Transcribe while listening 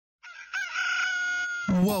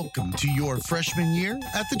Welcome to your freshman year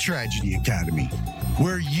at the Tragedy Academy,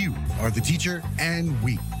 where you are the teacher and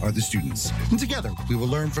we are the students. And together, we will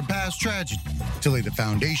learn from past tragedy to lay the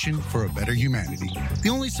foundation for a better humanity. The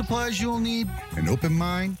only supplies you'll need, an open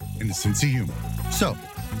mind and a sense of humor. So,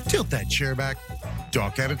 tilt that chair back,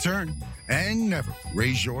 talk out of turn, and never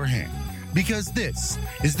raise your hand. Because this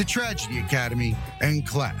is the Tragedy Academy and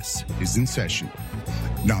class is in session.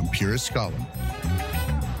 Non-purist scholar.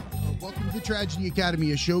 Welcome to the Tragedy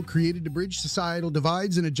Academy, a show created to bridge societal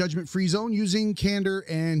divides in a judgment-free zone using candor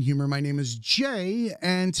and humor. My name is Jay,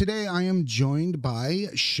 and today I am joined by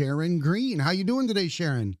Sharon Green. How you doing today,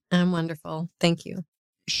 Sharon? I'm wonderful. Thank you.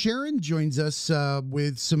 Sharon joins us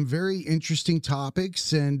with some very interesting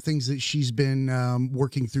topics and things that she's been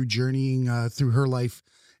working through, journeying through her life.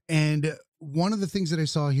 And one of the things that I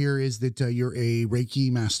saw here is that you're a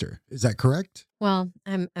Reiki Master. Is that correct? Well,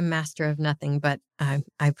 I'm a master of nothing, but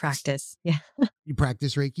I practice. Yeah. You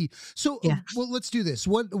practice Reiki. So, Yeah. well, let's do this.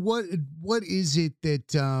 What is it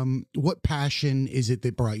that, what passion is it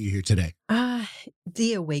that brought you here today?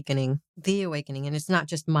 The awakening, and it's not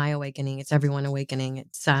just my awakening. It's everyone awakening.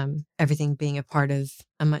 It's everything being a part of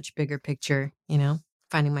a much bigger picture,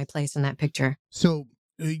 finding my place in that picture. So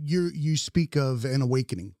you speak of an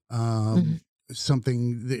awakening,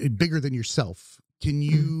 something bigger than yourself. Can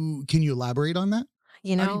you elaborate on that?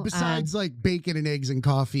 I mean, besides like bacon and eggs and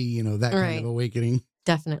coffee, that kind of awakening.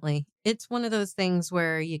 Definitely. It's one of those things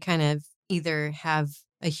where you kind of either have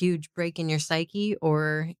a huge break in your psyche,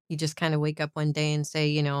 or you just kind of wake up one day and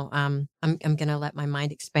say, I'm going to let my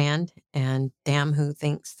mind expand, and damn who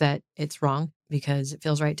thinks that it's wrong, because it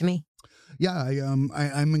feels right to me. Yeah,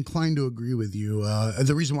 I'm inclined to agree with you.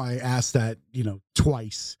 The reason why I asked that,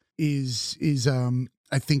 twice is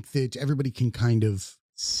I think that everybody can kind of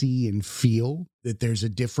see and feel that there's a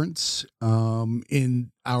difference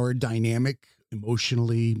in our dynamic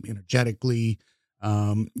emotionally, energetically.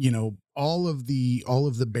 All of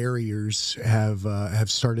the barriers have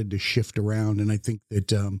started to shift around, and I think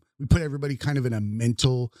that we put everybody kind of in a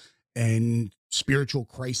mental and spiritual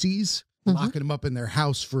crises, locking them up in their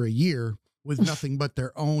house for a year with nothing but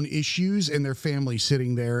their own issues and their family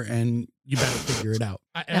sitting there, and you better figure it out.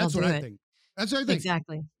 That's what I think. That's what I think.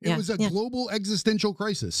 Exactly. It was a global existential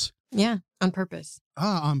crisis. Yeah, on purpose.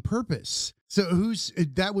 On purpose. So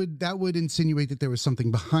that would insinuate that there was something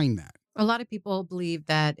behind that. A lot of people believe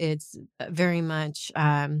that it's very much,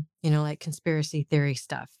 like conspiracy theory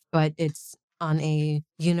stuff, but it's on a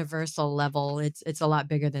universal level. It's a lot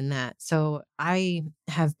bigger than that. So I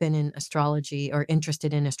have been in astrology, or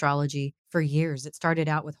interested in astrology, for years. It started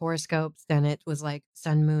out with horoscopes, then it was like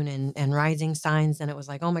sun, moon, and rising signs. Then it was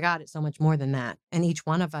like, oh my God, it's so much more than that. And each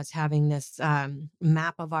one of us having this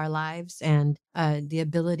map of our lives, and the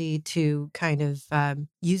ability to kind of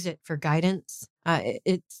use it for guidance.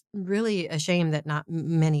 It's really a shame that not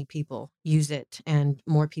many people use it, and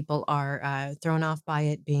more people are thrown off by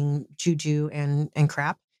it being juju and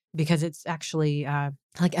crap, because it's actually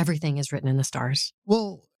like everything is written in the stars.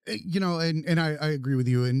 Well, and I agree with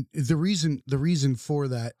you. And the reason for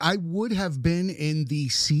that, I would have been in the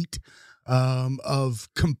seat of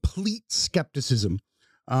complete skepticism.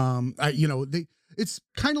 It's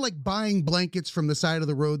kind of like buying blankets from the side of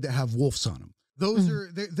the road that have wolves on them.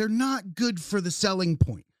 Those they're not good for the selling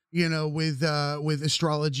point, with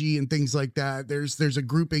astrology and things like that. There's a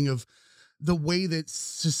grouping of the way that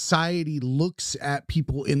society looks at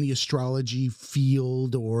people in the astrology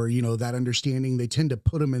field, or, that understanding. They tend to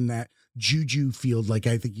put them in that juju field, like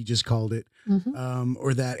I think you just called it,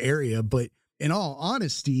 or that area. But in all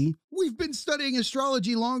honesty, we've been studying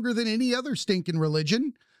astrology longer than any other stinking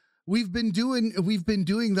religion. We've been doing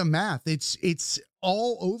the math. It's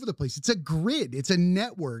all over the place. It's a grid. It's a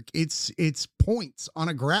network. It's points on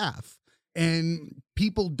a graph. And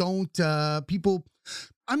people don't,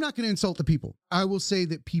 I'm not going to insult the people. I will say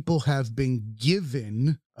that people have been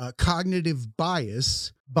given cognitive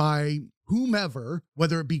bias by whomever,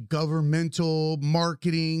 whether it be governmental,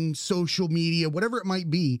 marketing, social media, whatever it might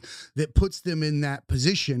be, that puts them in that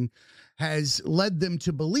position, has led them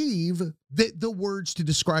to believe that the words to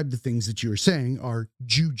describe the things that you're saying are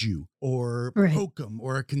juju or hokum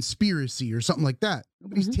or a conspiracy or something like that.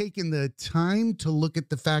 Nobody's taken the time to look at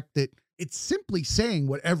the fact that it's simply saying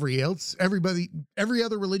what every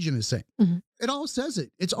other religion is saying. It all says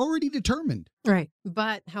it. It's already determined. Right.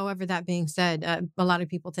 But however, that being said, a lot of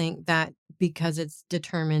people think that because it's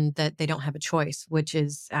determined that they don't have a choice, which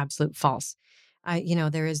is absolute false.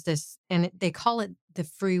 There is this, and they call it the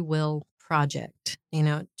free will project,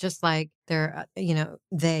 just like they're,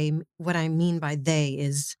 what I mean by they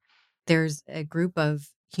is there's a group of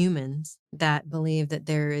humans that believe that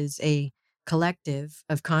there is a collective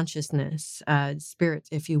of consciousness, spirits,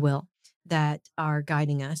 if you will, that are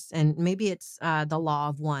guiding us. And maybe it's the law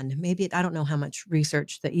of one. Maybe I don't know how much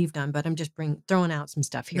research that you've done, but I'm just throwing out some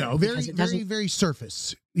stuff here No, because very, it very, doesn't. very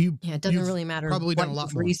surface. Yeah, it doesn't You've really matter probably done what a lot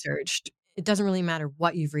you've more. researched. It doesn't really matter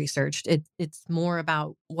what you've researched. It's more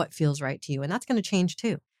about what feels right to you, and that's going to change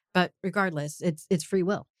too. But regardless, it's free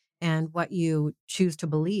will, and what you choose to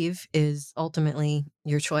believe is ultimately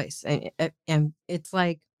your choice. And it's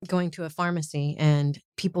like going to a pharmacy and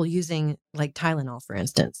people using like Tylenol, for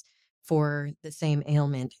instance, for the same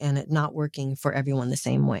ailment, and it not working for everyone the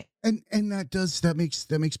same way. And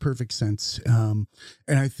that makes perfect sense. And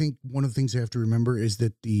I think one of the things I have to remember is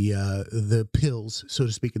that the pills, so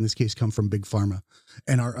to speak, in this case, come from big pharma,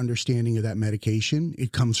 and our understanding of that medication,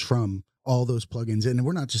 it comes from all those plugins. And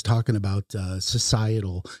we're not just talking about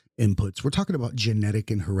societal inputs. We're talking about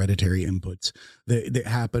genetic and hereditary inputs that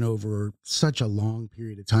happen over such a long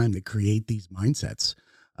period of time that create these mindsets.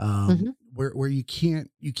 Hmm. Where you can't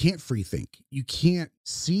free think. You can't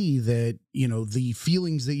see that, the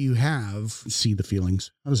feelings that you have, see the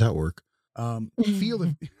feelings. How does that work? Feel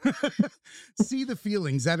the see the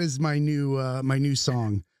feelings. That is my new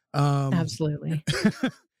song. Um, Absolutely.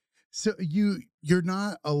 so you're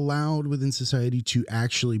not allowed within society to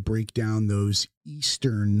actually break down those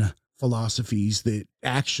Eastern philosophies that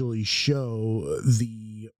actually show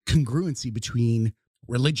the congruency between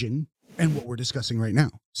religion and what we're discussing right now.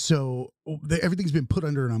 So everything's been put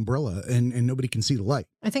under an umbrella, and nobody can see the light.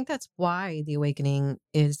 I think that's why the awakening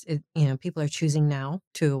people are choosing now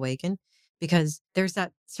to awaken because there's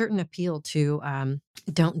that certain appeal to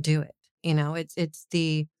don't do it. It's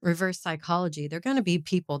the reverse psychology. They're going to be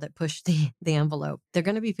people that push the envelope. They're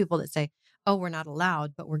going to be people that say, "Oh, we're not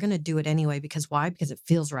allowed, but we're going to do it anyway because why? Because it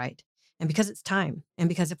feels right. And because it's time. And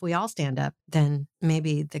because if we all stand up, then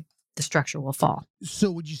maybe the structure will fall."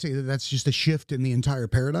 So would you say that that's just a shift in the entire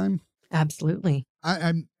paradigm? Absolutely.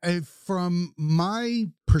 From my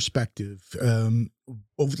perspective,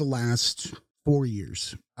 over the last 4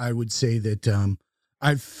 years, I would say that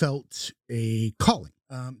I've felt a calling.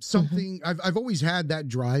 Hmm. Something I've always had that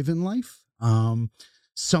drive in life.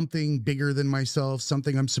 Something bigger than myself.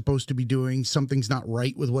 Something I'm supposed to be doing. Something's not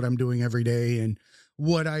right with what I'm doing every day. And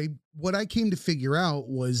what I came to figure out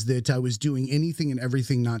was that I was doing anything and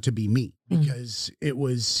everything not to be me, because it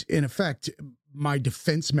was in effect my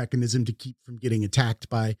defense mechanism to keep from getting attacked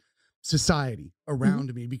by society Hmm.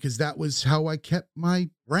 around me, because that was how I kept my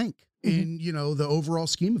rank Hmm. in, the overall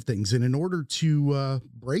scheme of things. And in order to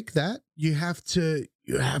break that, you have to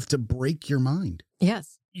break your mind.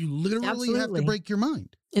 Yes, You literally have to absolutely. break your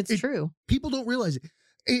mind. It's It true. People don't realize it.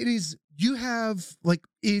 It is, you have, like,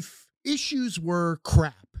 if issues were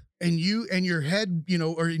crap and your head,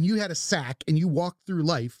 and you had a sack and you walked through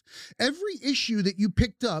life, every issue that you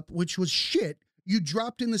picked up, which was shit, you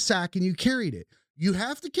dropped in the sack and you carried it. You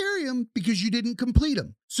have to carry them because you didn't complete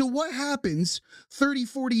them. So what happens 30,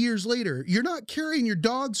 40 years later? You're not carrying your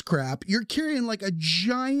dog's crap. You're carrying like a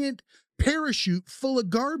giant parachute full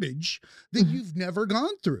of garbage that Mhm. you've never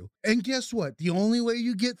gone through. And guess what? The only way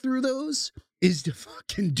you get through those is to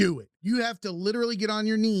fucking do it. You have to literally get on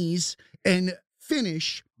your knees and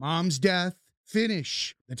finish mom's death,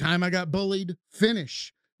 finish the time I got bullied,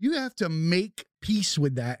 finish. You have to make peace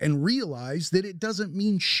with that and realize that it doesn't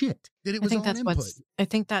mean shit, that it I was think all an that's input.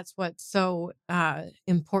 what's so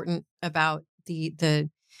important about the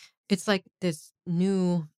it's like this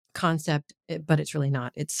new concept, but it's really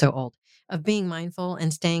not. It's so old, of being mindful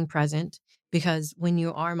and staying present. Because when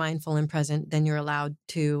you are mindful and present, then you're allowed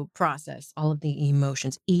to process all of the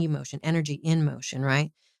emotions, emotion, energy in motion,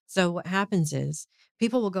 right? So what happens is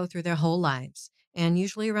people will go through their whole lives, and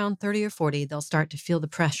usually around 30 or 40, they'll start to feel the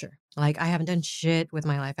pressure. Like, I haven't done shit with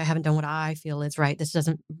my life. I haven't done what I feel is right. This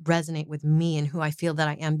doesn't resonate with me and who I feel that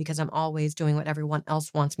I am because I'm always doing what everyone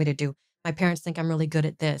else wants me to do. My parents think I'm really good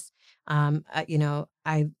at this.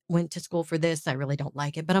 I went to school for this. I really don't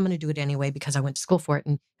like it, but I'm going to do it anyway because I went to school for it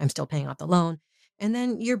and I'm still paying off the loan. And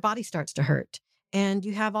then your body starts to hurt and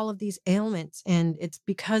you have all of these ailments. And it's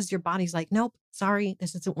because your body's like, nope, sorry,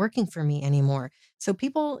 this isn't working for me anymore. So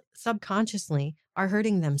people subconsciously are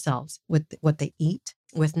hurting themselves with what they eat,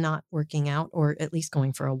 with not working out, or at least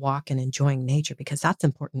going for a walk and enjoying nature, because that's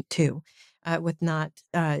important too. With not,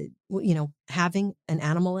 having an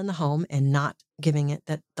animal in the home and not giving it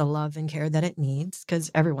the love and care that it needs,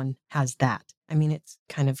 because everyone has that. I mean, it's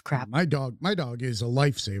kind of crap. My dog is a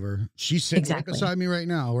lifesaver. She's sitting right Exactly. beside me right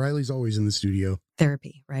now. Riley's always in the studio.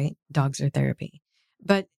 Therapy, right? Dogs are therapy.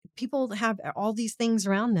 But people have all these things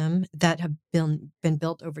around them that have been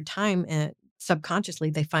built over time, and subconsciously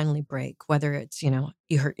they finally break, whether it's,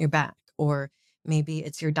 you hurt your back, or Maybe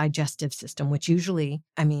it's your digestive system, which usually,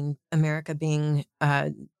 I mean, America being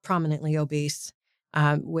prominently obese,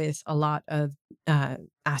 with a lot of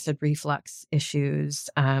acid reflux issues.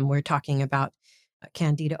 We're talking about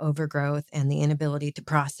candida overgrowth and the inability to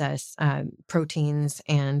process proteins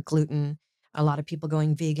and gluten. A lot of people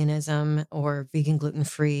going veganism or vegan gluten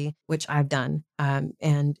free, which I've done.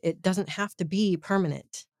 And it doesn't have to be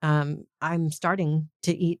permanent. I'm starting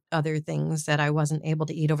to eat other things that I wasn't able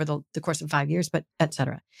to eat over the course of 5 years, but et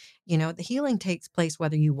cetera. The healing takes place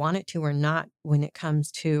whether you want it to or not when it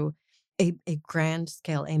comes to a grand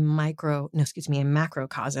scale, a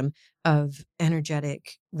macrocosm of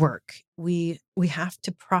energetic work. We have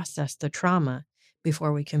to process the trauma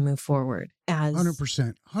before we can move forward as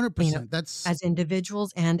 100%. you know 100%. That's, as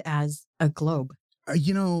individuals and as a globe.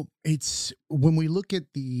 it's when we look at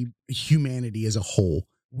the humanity as a whole,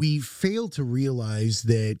 we fail to realize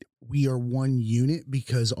that we are one unit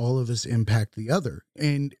because all of us impact the other.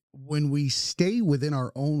 And when we stay within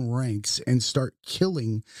our own ranks and start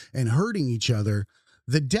killing and hurting each other,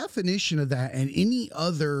 the definition of that and any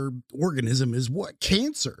other organism is what?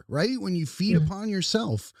 Cancer, right? When you feed Mm. upon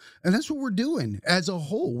yourself. And that's what we're doing as a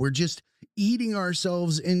whole. We're just eating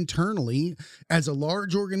ourselves internally as a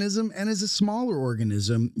large organism and as a smaller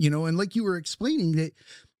organism, and like you were explaining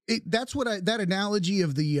that's what that analogy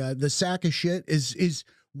of the sack of shit is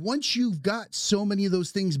once you've got so many of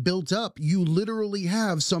those things built up, you literally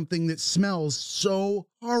have something that smells so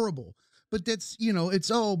horrible. But that's, it's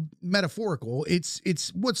all metaphorical. It's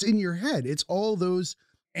what's in your head. It's all those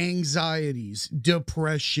anxieties,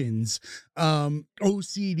 depressions,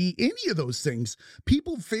 OCD, any of those things.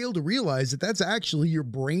 People fail to realize that that's actually your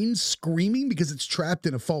brain screaming because it's trapped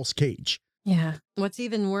in a false cage. Yeah. What's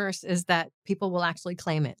even worse is that people will actually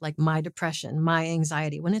claim it, like my depression, my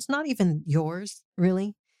anxiety, when it's not even yours,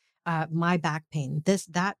 really. My back pain, this,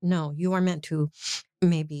 that. No, you are meant to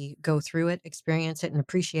maybe go through it, experience it, and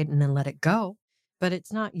appreciate it, and then let it go. But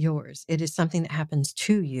it's not yours. It is something that happens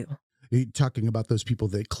to you. You're talking about those people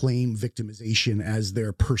that claim victimization as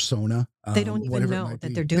their persona, They don't even whatever it know might that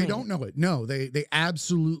be. they're doing They don't it. know it. No, they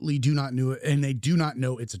absolutely do not know it, and they do not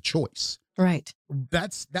know it's a choice. Right.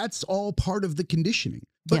 That's all part of the conditioning.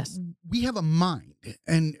 But Yes. we have a mind,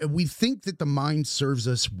 and we think that the mind serves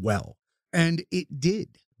us well, and it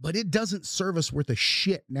did. But it doesn't serve us worth a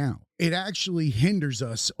shit now. It actually hinders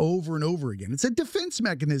us over and over again. It's a defense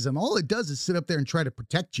mechanism. All it does is sit up there and try to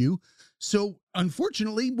protect you. So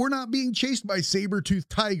unfortunately, we're not being chased by saber-toothed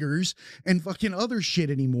tigers and fucking other shit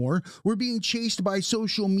anymore. We're being chased by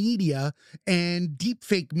social media and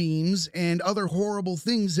deepfake memes and other horrible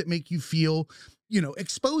things that make you feel,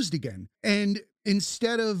 exposed again. And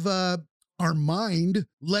instead of our mind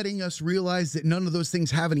letting us realize that none of those things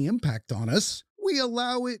have any impact on us, we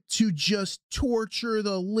allow it to just torture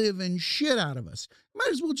the living shit out of us. Might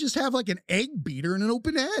as well just have like an egg beater and an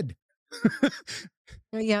open head.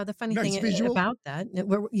 Yeah, the funny Nice thing visual. about that,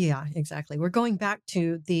 yeah, exactly. We're going back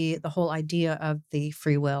to the whole idea of the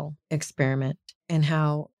free will experiment and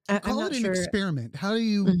how I'm Call it not an sure. experiment. How do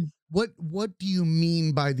you, Mm. what do you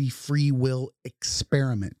mean by the free will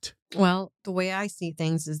experiment? Well, the way I see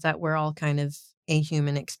things is that we're all kind of a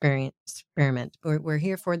human experiment. We're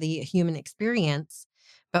here for the human experience,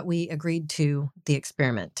 but we agreed to the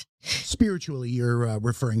experiment. Spiritually, you're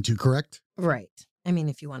referring to, correct? Right. I mean,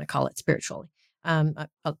 if you want to call it spiritually.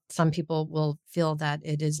 Some people will feel that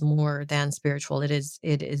it is more than spiritual. It is,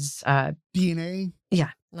 DNA? yeah,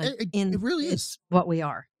 like It really is. it's what we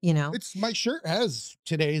are, It's my shirt has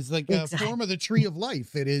today is like a Exactly. form of the tree of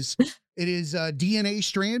life. It is a DNA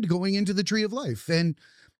strand going into the tree of life. And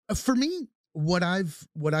for me, what I've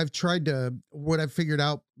figured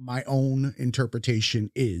out, my own interpretation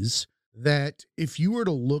is that if you were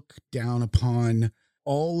to look down upon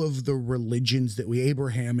all of the religions that we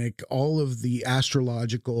Abrahamic, all of the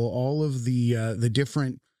astrological, all of the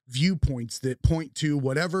different viewpoints that point to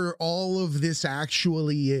whatever all of this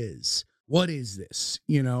actually is. What is this?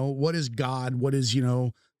 What is God? What is,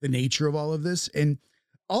 the nature of all of this? And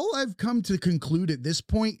all I've come to conclude at this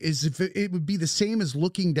point is if it would be the same as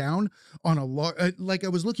looking down on like I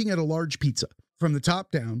was looking at a large pizza from the top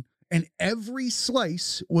down, and every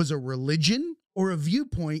slice was a religion or a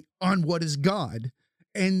viewpoint on what is God.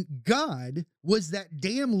 And God was that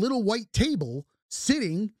damn little white table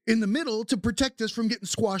sitting in the middle to protect us from getting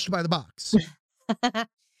squashed by the box. Actually,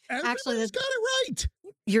 Everybody's got it right.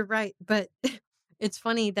 you're right, but it's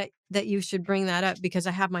funny that you should bring that up because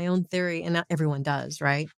I have my own theory, and not everyone does,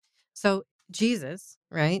 right? So Jesus,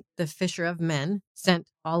 right, the fisher of men, sent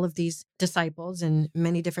all of these disciples in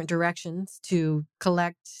many different directions to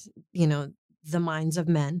collect, the minds of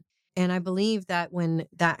men. And I believe that when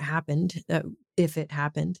that happened, if it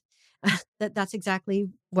happened. That's exactly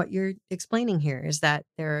what you're explaining here, is that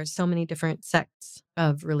there are so many different sects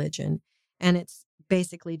of religion, and it's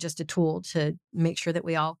basically just a tool to make sure that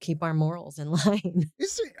we all keep our morals in line.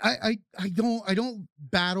 I don't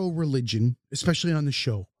battle religion, especially on the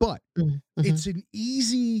show, but Mm-hmm. it's an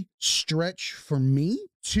easy stretch for me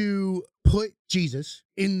to put Jesus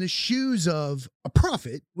in the shoes of a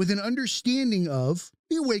prophet with an understanding of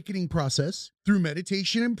the awakening process through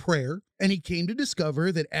meditation and prayer. And he came to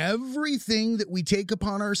discover that everything that we take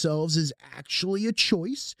upon ourselves is actually a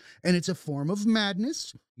choice, and it's a form of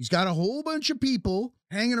madness. He's got a whole bunch of people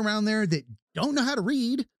hanging around there that don't know how to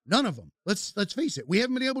read. None of them. Let's face it. We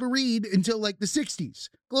haven't been able to read until like the 60s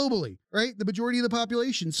globally, right? The majority of the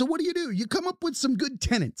population. So what do? You come up with some good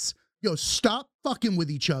tenets. Stop fucking with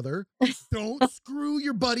each other. Don't screw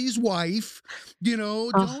your buddy's wife.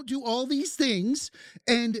 Don't do all these things,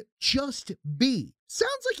 and just be.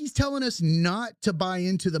 Sounds like he's telling us not to buy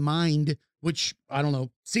into the mind, which I don't know.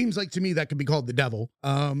 Seems like to me that could be called the devil,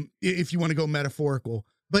 if you want to go metaphorical.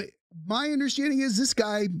 But my understanding is this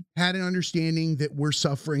guy had an understanding that we're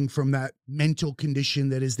suffering from that mental condition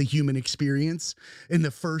that is the human experience in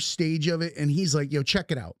the first stage of it. And he's like,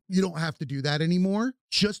 check it out. You don't have to do that anymore.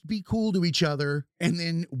 Just be cool to each other, and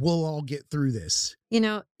then we'll all get through this.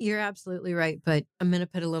 You're absolutely right, but I'm going to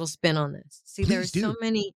put a little spin on this. See, Please do. There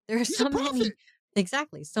are He's so a many, prophet.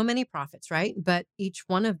 exactly, so many prophets, right? But each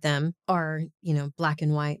one of them are, black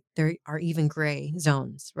and white. There are even gray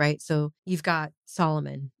zones, right? So you've got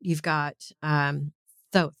Solomon, you've got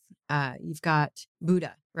Thoth, you've got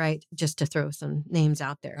Buddha, right? Just to throw some names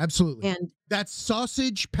out there. Absolutely. And that's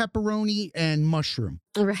sausage, pepperoni, and mushroom.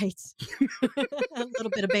 right. A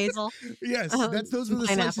little bit of basil. Yes, those were the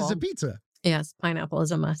pineapple. slices of pizza. Yes, pineapple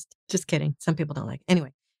is a must. Just kidding. Some people don't like it.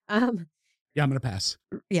 Anyway. Yeah, I'm going to pass.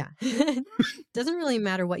 Yeah. Doesn't really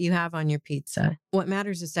matter what you have on your pizza. What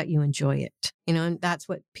matters is that you enjoy it. And that's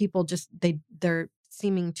what people they're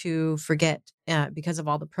seeming to forget because of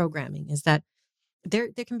all the programming, is that there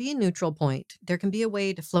can be a neutral point. There can be a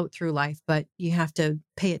way to float through life, but you have to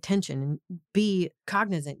pay attention and be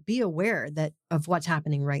cognizant, be aware of what's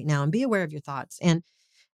happening right now, and be aware of your thoughts. And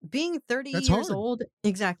being 30 That's years hard. old,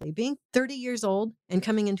 exactly. Being 30 years old and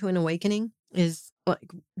coming into an awakening is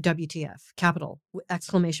like WTF,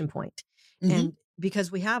 exclamation point. Mhm. And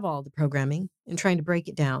because we have all the programming and trying to break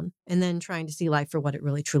it down, and then trying to see life for what it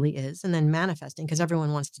really truly is, and then manifesting, because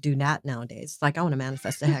everyone wants to do that nowadays. Like, I want to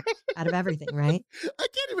manifest the heck out of everything, right? I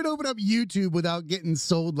can't even open up YouTube without getting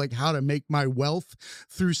sold like how to make my wealth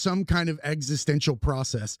through some kind of existential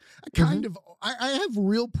process. I have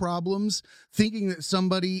real problems thinking that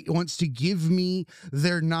somebody wants to give me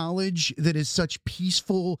their knowledge that is such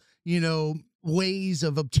peaceful, ways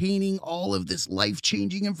of obtaining all of this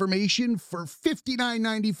life-changing information for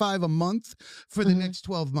 $59.95 a month for the next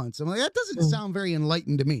 12 months. I'm like, that doesn't sound very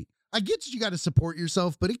enlightened to me. I get you got to support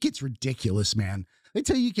yourself, but it gets ridiculous, man. They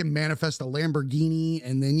tell you can manifest a Lamborghini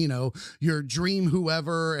and then, your dream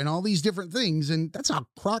whoever and all these different things. And that's a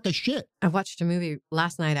crock of shit. I watched a movie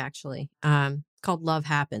last night, actually, called Love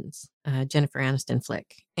Happens, Jennifer Aniston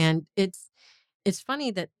flick. And it's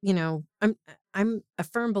funny that, I'm a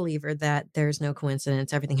firm believer that there's no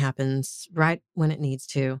coincidence. Everything happens right when it needs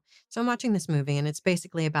to. So I'm watching this movie, and it's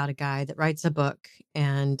basically about a guy that writes a book,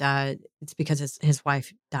 and it's because his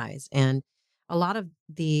wife dies. And a lot of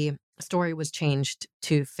the story was changed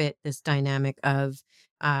to fit this dynamic of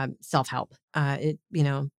self-help.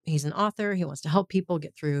 He's an author. He wants to help people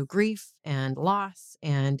get through grief and loss,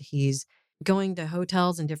 and he's going to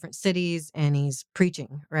hotels in different cities, and he's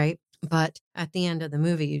preaching, right? But at the end of the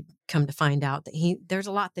movie, you come to find out that there's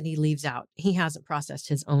a lot that he leaves out. He hasn't processed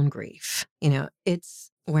his own grief. Where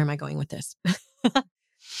am I going with this?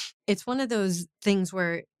 It's one of those things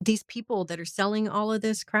where these people that are selling all of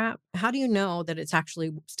this crap, how do you know that it's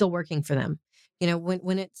actually still working for them?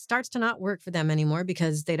 When it starts to not work for them anymore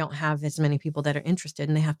because they don't have as many people that are interested,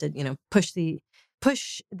 and they have to,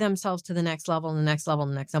 push themselves to the next level and the next level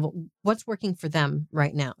and the next level. What's working for them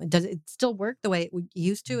right now? Does it still work the way it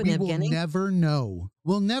used to in the beginning? We'll never know.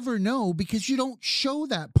 We'll never know because you don't show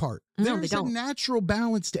that part. No, There's they don't. a natural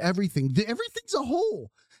balance to everything. Everything's a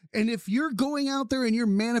whole. And if you're going out there and you're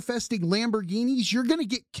manifesting Lamborghinis, you're going to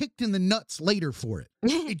get kicked in the nuts later for it.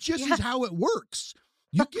 It just is how it works.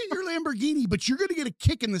 You get your Lamborghini, but you're going to get a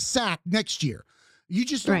kick in the sack next year. You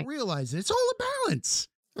just don't realize it. It's all a balance.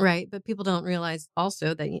 Right. But people don't realize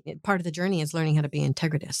also that part of the journey is learning how to be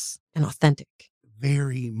integritous and authentic.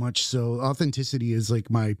 Very much so. Authenticity is like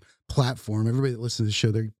my platform. Everybody that listens to the show,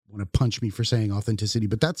 they want to punch me for saying authenticity,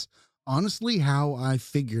 but that's honestly how I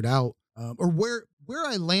figured out or where where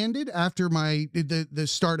I landed after the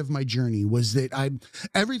start of my journey was that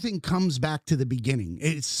everything comes back to the beginning.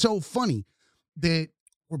 It's so funny that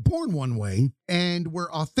we're born one way and we're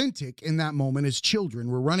authentic in that moment as children.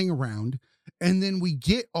 We're running around, and then we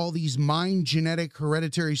get all these mind, genetic,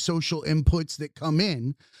 hereditary, social inputs that come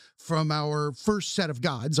in from our first set of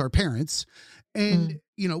gods, our parents, and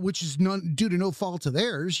which is due to no fault of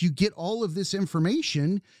theirs. You get all of this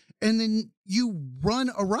information, and then you run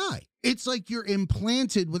awry. It's like you're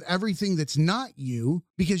implanted with everything that's not you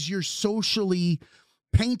because you're socially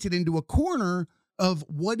painted into a corner of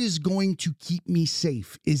what is going to keep me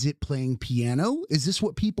safe. Is it playing piano? Is this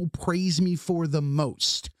what people praise me for the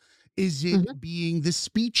most? Is it being the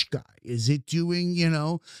speech guy? Is it doing,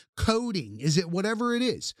 coding? Is it whatever it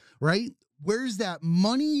is, right? Where's that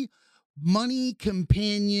money,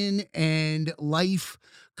 companion, and life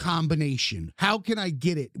combination? How can I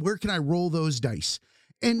get it? Where can I roll those dice?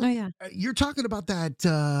 And you're talking about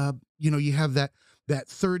that, you have that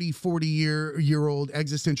 30, 40 year old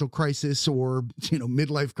existential crisis, or,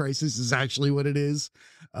 midlife crisis is actually what it is.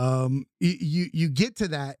 You get to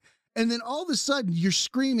that. And then all of a sudden you're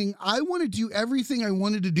screaming, I want to do everything I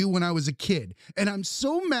wanted to do when I was a kid. And I'm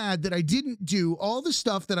so mad that I didn't do all the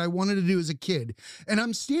stuff that I wanted to do as a kid. And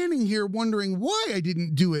I'm standing here wondering why I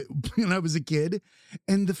didn't do it when I was a kid.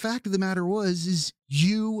 And the fact of the matter is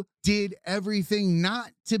you did everything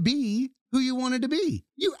not to be who you wanted to be.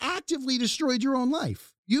 You actively destroyed your own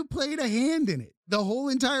life. You played a hand in it the whole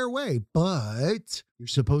entire way, but you're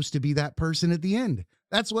supposed to be that person at the end.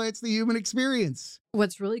 That's why it's the human experience.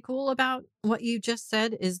 What's really cool about what you just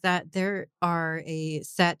said is that there are a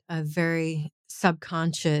set of very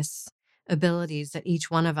subconscious abilities that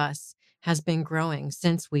each one of us has been growing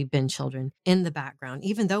since we've been children in the background,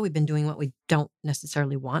 even though we've been doing what we don't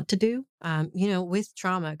necessarily want to do. With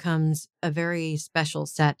trauma comes a very special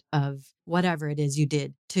set of whatever it is you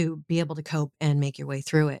did to be able to cope and make your way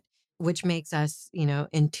through it, which makes us,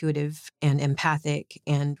 intuitive and empathic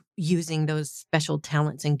and using those special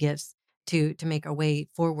talents and gifts to make our way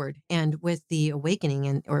forward. And with the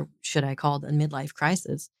awakening, or should I call it a midlife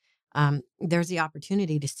crisis, there's the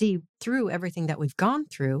opportunity to see through everything that we've gone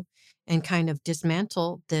through and kind of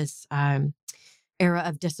dismantle this era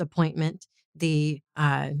of disappointment, the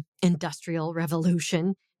industrial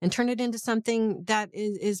revolution, and turn it into something that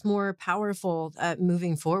is more powerful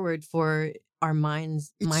moving forward for our mind,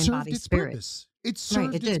 body, spirit. Purpose. It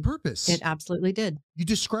served its purpose. It absolutely did. You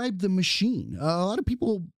described the machine. A lot of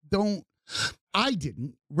people I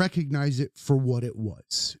didn't recognize it for what it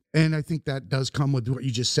was. And I think that does come with what you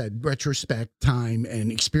just said, retrospect, time,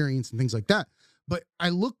 and experience and things like that. But I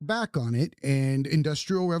look back on it, and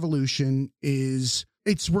Industrial Revolution it's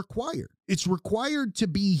required. It's required to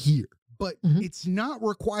be here, but it's not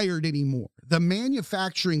required anymore. The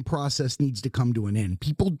manufacturing process needs to come to an end.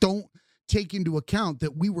 People don't take into account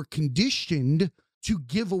that we were conditioned to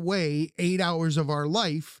give away 8 hours of our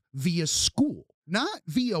life via school, not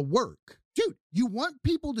via work. Dude, you want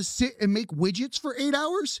people to sit and make widgets for 8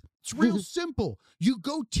 hours? It's real simple. You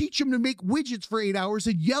go teach them to make widgets for 8 hours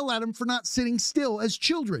and yell at them for not sitting still as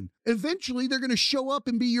children. Eventually, they're going to show up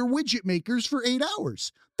and be your widget makers for 8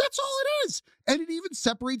 hours. That's all it is. And it even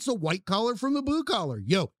separates the white collar from the blue collar.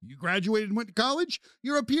 Yo, you graduated and went to college?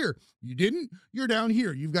 You're up here. You didn't? You're down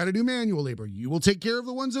here. You've got to do manual labor. You will take care of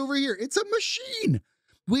the ones over here. It's a machine.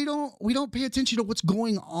 We don't pay attention to what's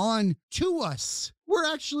going on to us. We're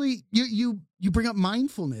actually, you bring up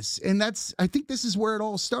mindfulness, and I think this is where it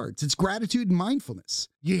all starts. It's gratitude and mindfulness.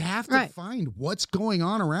 You have to find what's going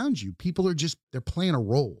on around you. People are they're playing a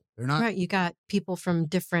role. They're not. Right. You got people from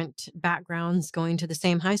different backgrounds going to the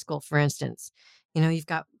same high school, for instance. You've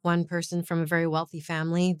got one person from a very wealthy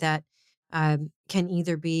family that can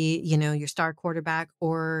either be, your star quarterback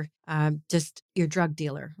or just your drug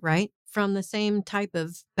dealer, right? From the same type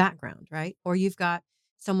of background, right? Or you've got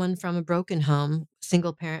someone from a broken home,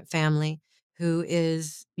 single parent family who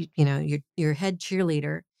is, your head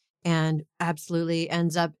cheerleader and absolutely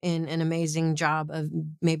ends up in an amazing job of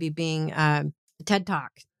maybe being a TED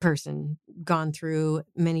Talk person, gone through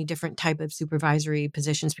many different type of supervisory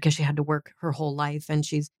positions because she had to work her whole life, and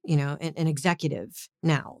she's, an executive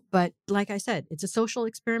now. But like I said, it's a social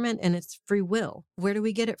experiment and it's free will. Where do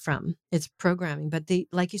we get it from? It's programming. But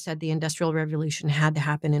like you said, the Industrial Revolution had to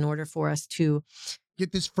happen in order for us to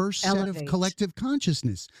get this first set of collective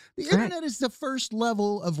consciousness. The internet is the first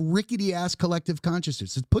level of rickety-ass collective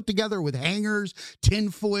consciousness. It's put together with hangers,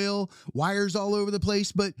 tinfoil, wires all over the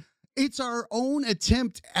place, but it's our own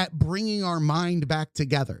attempt at bringing our mind back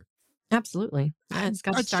together. Absolutely. Yeah, it's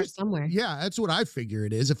got to That's start just, somewhere. yeah, that's what I figure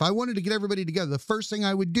it is. If I wanted to get everybody together, the first thing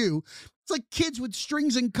I would do, it's like kids with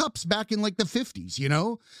strings and cups back in like the 50s, you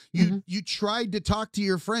know? Hmm. You tried to talk to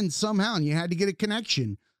your friends somehow and you had to get a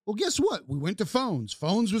connection. Well, guess what? We went to phones.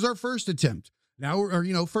 Phones was our first attempt. Now,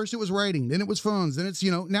 first it was writing, then it was phones, then it's,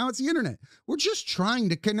 now it's the internet. We're just trying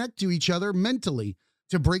to connect to each other mentally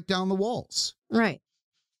to break down the walls. Right.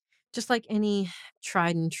 Just like any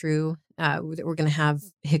tried and true, we're going to have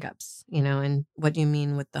hiccups, and what do you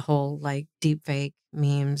mean with the whole like deep fake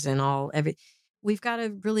memes and we've got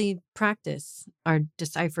to really practice our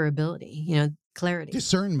decipherability, clarity.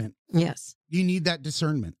 Discernment. Yes. You need that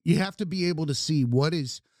discernment. You have to be able to see what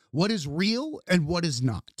is real and what is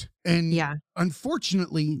not. And Yeah.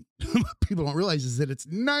 unfortunately, what people don't realize is that it's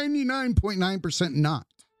 99.9% not.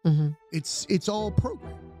 Hmm. It's all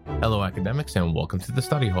programmed. Hello, academics, and welcome to the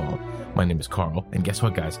study hall. My name is Carl, and guess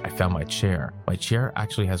what, guys? I found my chair. My chair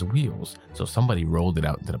actually has wheels, so somebody rolled it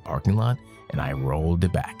out into the parking lot, and I rolled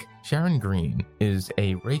it back. Sharon Green is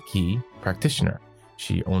a Reiki practitioner.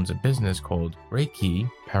 She owns a business called Reiki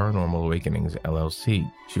Paranormal Awakenings,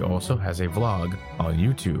 LLC. She also has a vlog on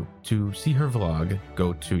YouTube. To see her vlog,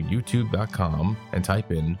 go to youtube.com and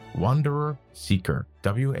type in Wanderer Seeker,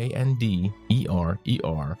 WANDERERSEEKER.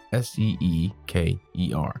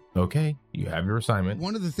 Okay, you have your assignment.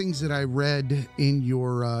 One of the things that I read in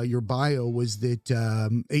your bio was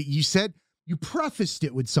that you said you prefaced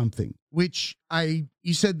it with something, which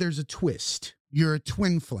you said there's a twist. You're a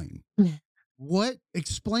twin flame.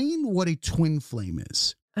 Explain what a twin flame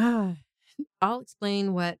is. I'll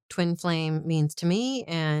explain what twin flame means to me,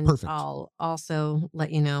 and Perfect. I'll also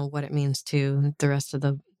let you know what it means to the rest of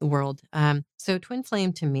the world. So twin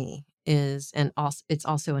flame to me is it's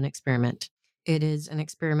also an experiment. It is an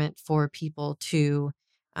experiment for people who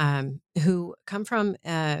come from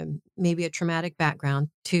maybe a traumatic background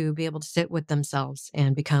to be able to sit with themselves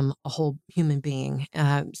and become a whole human being.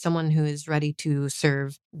 Someone who is ready to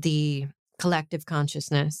serve the collective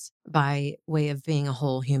consciousness by way of being a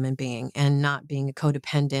whole human being and not being a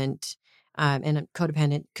codependent. And a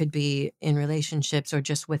codependent could be in relationships or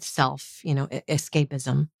just with self,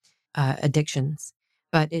 escapism, addictions.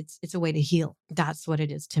 But it's a way to heal. That's what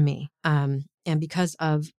it is to me. And because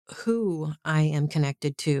of who I am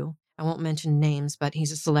connected to, I won't mention names, but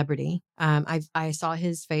he's a celebrity. I saw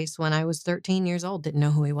his face when I was 13 years old, didn't know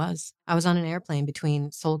who he was. I was on an airplane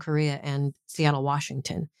between Seoul, Korea and Seattle,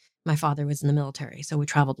 Washington. My father was in the military, so we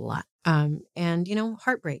traveled a lot. And,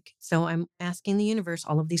 heartbreak. So I'm asking the universe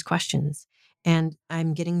all of these questions and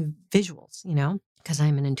I'm getting visuals, because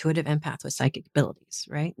I'm an intuitive empath with psychic abilities,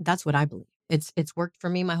 right? That's what I believe. It's worked for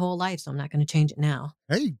me my whole life, so I'm not going to change it now.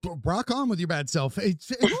 Hey, rock on with your bad self. Who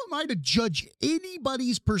am I to judge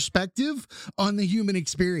anybody's perspective on the human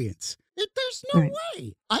experience? There's no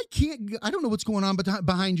way. I don't know what's going on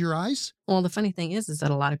behind your eyes. Well, the funny thing is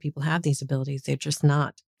that a lot of people have these abilities. They're just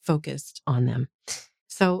not focused on them.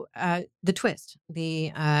 So the twist,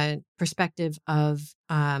 the perspective of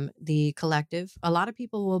the collective, a lot of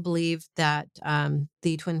people will believe that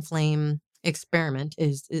the twin flame experiment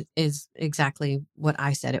is exactly what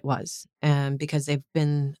I said it was, because they've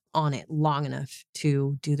been on it long enough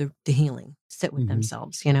to do the healing, sit with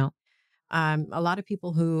themselves, A lot of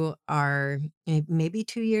people who are maybe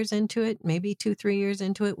 2 years into it, maybe 3 years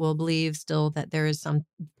into it, will believe still that there is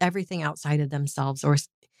everything outside of themselves or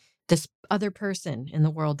this other person in the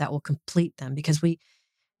world that will complete them. Because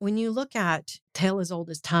when you look at Tale as Old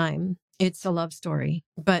as Time, it's a love story,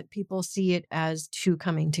 but people see it as two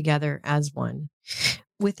coming together as one.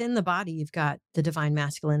 Within the body, you've got the divine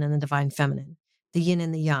masculine and the divine feminine, the yin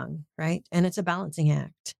and the yang, right? And it's a balancing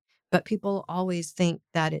act. But people always think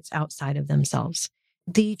that it's outside of themselves.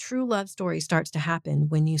 The true love story starts to happen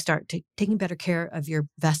when you start taking better care of your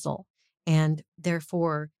vessel. And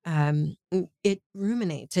therefore, it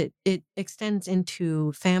ruminates, it extends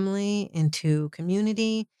into family, into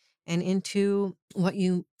community, and into what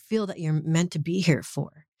you feel that you're meant to be here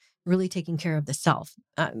for, really taking care of the self.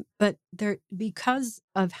 But because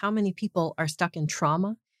of how many people are stuck in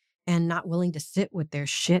trauma and not willing to sit with their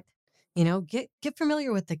shit, get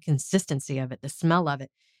familiar with the consistency of it, the smell of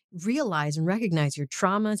it, realize and recognize your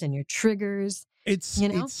traumas and your triggers. It's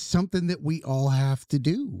something that we all have to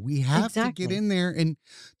do. We have to get in there and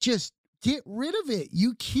just get rid of it.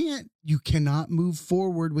 You cannot move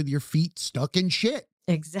forward with your feet stuck in shit.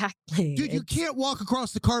 Exactly. Dude, you can't walk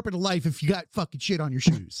across the carpet of life if you got fucking shit on your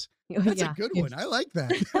shoes. That's a good one. I like that.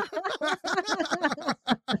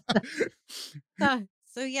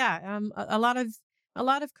 So yeah, a lot of a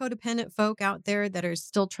lot of codependent folk out there that are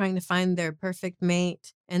still trying to find their perfect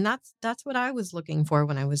mate. And that's what I was looking for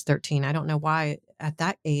when I was 13. I don't know why at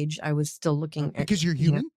that age I was still looking at, Because you're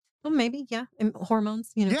human? well, maybe, yeah. And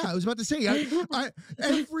hormones, Yeah, I was about to say,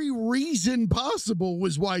 every reason possible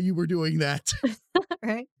was why you were doing that.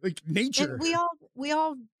 right. Like nature. And we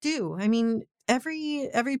all do. I mean,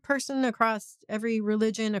 every person across every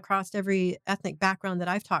religion, across every ethnic background that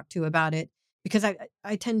I've talked to about it, because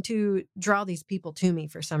I tend to draw these people to me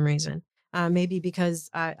for some reason. Maybe because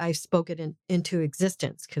I spoke it into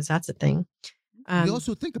existence, because that's a thing. We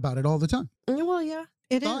also think about it all the time. Well, yeah,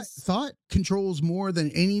 it is. Thought controls more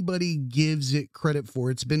than anybody gives it credit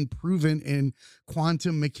for. It's been proven in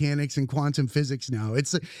quantum mechanics and quantum physics now.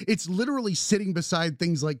 It's literally sitting beside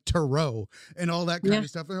things like tarot and all that kind of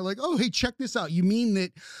stuff. And they're like, oh, hey, check this out. You mean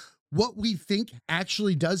that what we think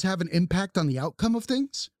actually does have an impact on the outcome of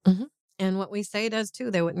things? Mm-hmm. And what we say does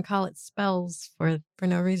too. They wouldn't call it spells for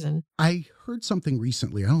no reason. I heard something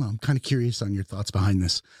recently. I don't know. I'm kind of curious on your thoughts behind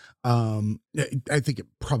this. I think it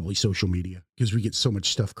probably social media, because we get so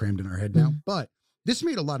much stuff crammed in our head now. But this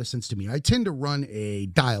made a lot of sense to me. I tend to run a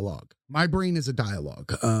dialogue. My brain is a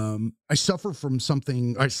dialogue. I suffer from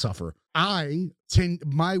something.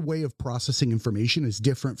 My way of processing information is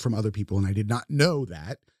different from other people. And I did not know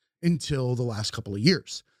that until the last couple of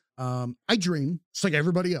years. I dream just like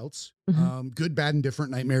everybody else, good, bad, and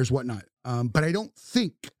different, nightmares, whatnot. But I don't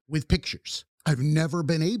think with pictures. I've never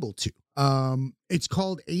been able to. It's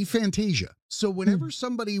called aphantasia. So whenever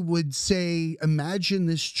somebody would say, imagine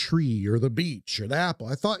this tree or the beach or the apple,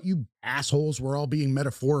 I thought you assholes were all being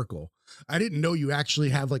metaphorical. I didn't know you actually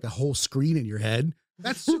have like a whole screen in your head.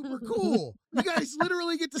 That's super cool. You guys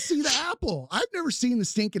literally get to see the apple. I've never seen the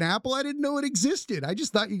stinking apple. I didn't know it existed. I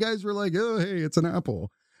just thought you guys were like, oh, hey, it's an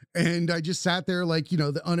apple. And I just sat there like,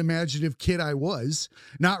 the unimaginative kid I was,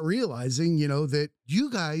 not realizing, that you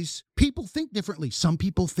guys, people think differently. Some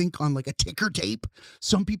people think on like a ticker tape.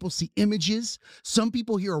 Some people see images. Some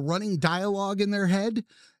people hear a running dialogue in their head.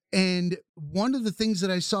 And one of the things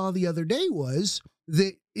that I saw the other day was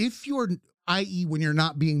that if you're, i.e. when you're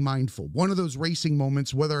not being mindful, one of those racing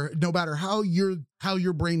moments, no matter how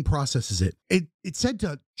your brain processes it, it said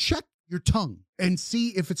to check your tongue and see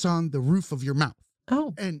if it's on the roof of your mouth.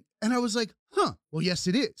 Oh. And I was like, well, yes,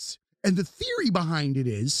 it is. And the theory behind it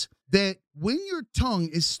is that when your tongue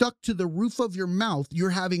is stuck to the roof of your mouth,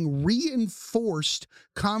 you're having reinforced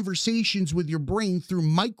conversations with your brain through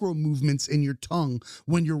micro movements in your tongue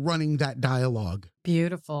when you're running that dialogue.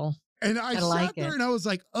 Beautiful. And I sat there and I was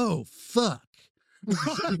like, oh, fuck.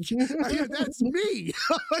 That's me.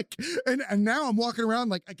 and now I'm walking around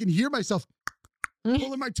like I can hear myself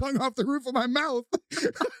pulling my tongue off the roof of my mouth because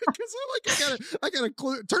I'm like, I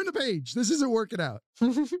gotta turn the page. This isn't working out.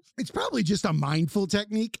 It's probably just a mindful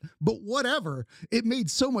technique, but whatever. It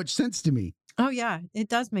made so much sense to me. Oh yeah, it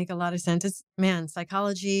does make a lot of sense. It's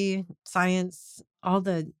psychology, science, all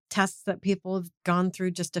the tests that people have gone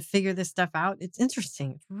through just to figure this stuff out. It's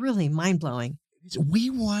interesting. It's really mind blowing. We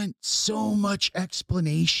want so much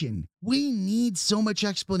explanation. We need so much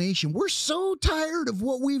explanation. We're so tired of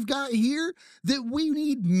what we've got here that we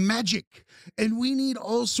need magic and we need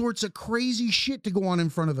all sorts of crazy shit to go on in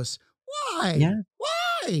front of us. Why? Yeah.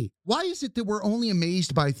 Why? Why is it that we're only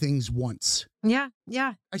amazed by things once? Yeah.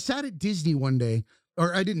 Yeah. I sat at Disney one day,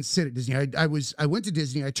 or I didn't sit at Disney. I went to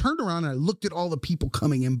Disney. I turned around and I looked at all the people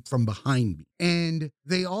coming in from behind me, and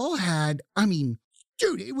they all had,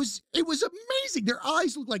 dude, it was amazing. Their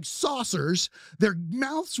eyes looked like saucers. Their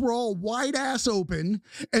mouths were all wide ass open.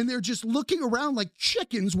 And they're just looking around like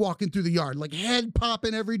chickens walking through the yard, like head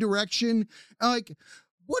popping every direction. Like,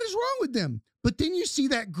 what is wrong with them? But then you see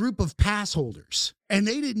that group of pass holders and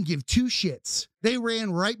they didn't give two shits. They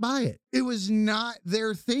ran right by it. It was not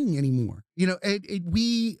their thing anymore.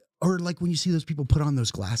 Or like when you see those people put on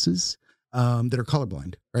those glasses that are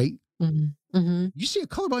colorblind, right? Mm-hmm. Mm-hmm. You see a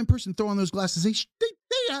colorblind person throw on those glasses,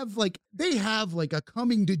 they have like a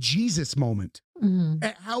coming to Jesus moment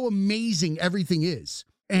at how amazing everything is.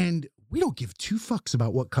 And we don't give two fucks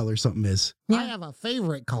about what color something is. Yeah. I have a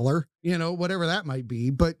favorite color, whatever that might be,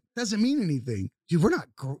 but doesn't mean anything. Dude, we're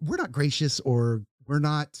not gracious, or we're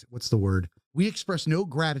not, what's the word? We express no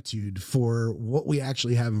gratitude for what we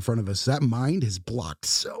actually have in front of us. That mind has blocked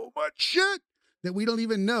so much shit that we don't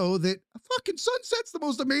even know that a fucking sunset's the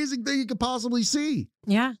most amazing thing you could possibly see.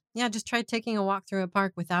 Yeah. Yeah. Just try taking a walk through a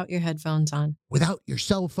park without your headphones on. Without your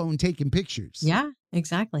cell phone taking pictures. Yeah,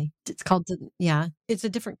 exactly. It's called, it's a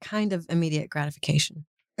different kind of immediate gratification.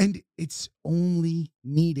 And it's only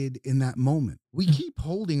needed in that moment. We keep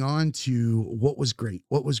holding on to what was great,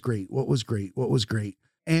 what was great, what was great, what was great.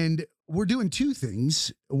 And we're doing two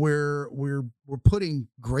things where we're putting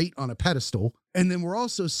great on a pedestal, and then we're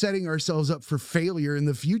also setting ourselves up for failure in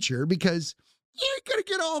the future because you ain't gonna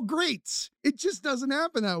get all greats. It just doesn't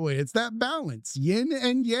happen that way. It's that balance, yin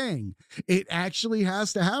and yang. It actually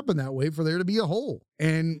has to happen that way for there to be a whole,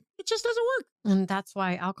 and it just doesn't work. And that's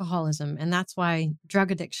why alcoholism, and that's why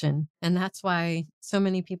drug addiction, and that's why so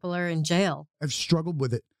many people are in jail. I've struggled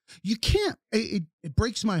with it. You can't, it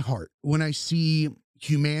breaks my heart when I see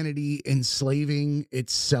humanity enslaving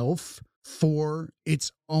itself for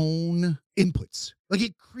its own inputs. Like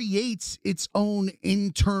it creates its own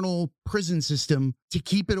internal prison system to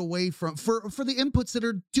keep it away from, for the inputs that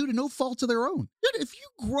are due to no fault of their own. Dude, if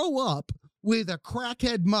you grow up with a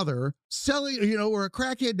crackhead mother selling, or a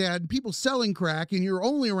crackhead dad, people selling crack, and you're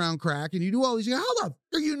only around crack, and you do all these, how the f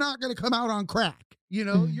are you not going to come out on crack?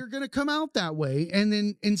 You're going to come out that way. And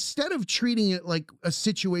then instead of treating it like a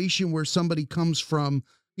situation where somebody comes from,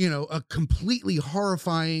 a completely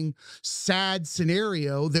horrifying, sad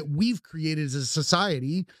scenario that we've created as a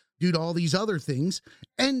society due to all these other things,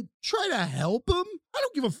 and try to help them. I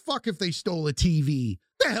don't give a fuck if they stole a TV.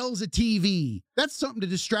 The hell's a TV? That's something to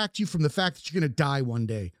distract you from the fact that you're going to die one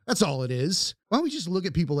day. That's all it is. Why don't we just look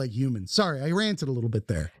at people like humans? Sorry, I ranted a little bit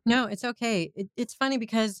there. No, it's okay. It's funny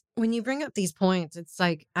because when you bring up these points, it's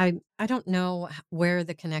like, I don't know where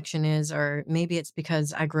the connection is, or maybe it's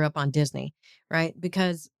because I grew up on Disney, right?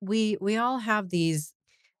 Because we all have these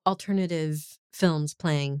alternative films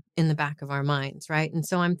playing in the back of our minds, right? And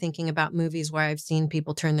so I'm thinking about movies where I've seen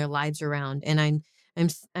people turn their lives around, and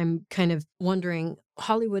I'm kind of wondering,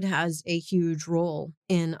 Hollywood has a huge role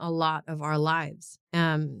in a lot of our lives.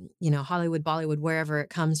 Hollywood, Bollywood, wherever it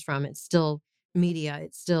comes from, it's still media.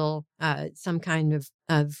 It's still some kind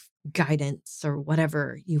of guidance, or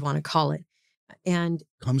whatever you want to call it. And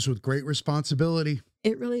comes with great responsibility.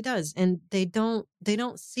 It really does. And they don't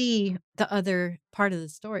see the other part of the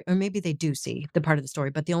story, or maybe they do see the part of the story,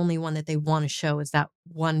 but the only one that they want to show is that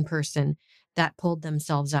one person that pulled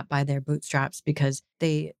themselves up by their bootstraps because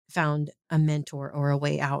they found a mentor or a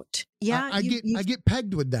way out. Yeah. I get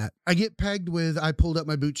pegged with that. I get pegged with, I pulled up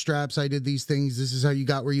my bootstraps. I did these things. This is how you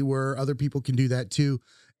got where you were. Other people can do that too.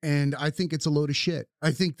 And I think it's a load of shit. I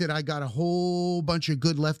think that I got a whole bunch of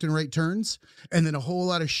good left and right turns, and then a whole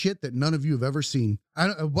lot of shit that none of you have ever seen.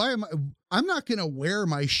 I'm not going to wear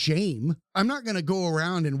my shame. I'm not going to go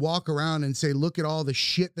around and walk around and say, look at all the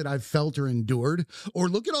shit that I've felt or endured, or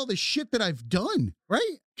look at all the shit that I've done,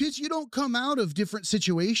 right? Because you don't come out of different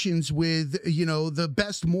situations with, the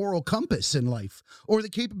best moral compass in life or the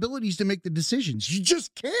capabilities to make the decisions. You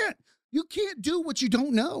just can't. You can't do what you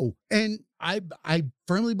don't know. And I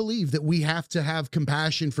firmly believe that we have to have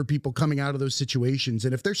compassion for people coming out of those situations.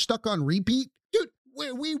 And if they're stuck on repeat, dude,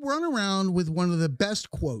 we run around with one of the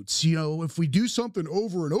best quotes, if we do something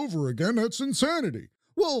over and over again, that's insanity.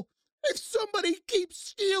 Well, if somebody keeps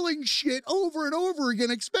stealing shit over and over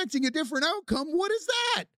again, expecting a different outcome, what is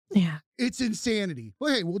that? Yeah. It's insanity.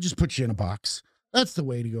 Well, hey, we'll just put you in a box. That's the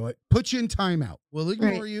way to go. Put you in timeout. We'll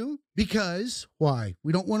ignore you because why?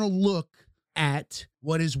 We don't want to look at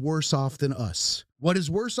what is worse off than us. What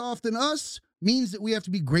is worse off than us means that we have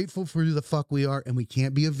to be grateful for who the fuck we are, and we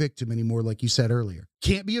can't be a victim anymore, like you said earlier.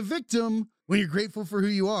 Can't be a victim when you're grateful for who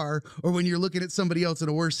you are, or when you're looking at somebody else in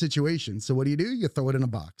a worse situation. So what do? You throw it in a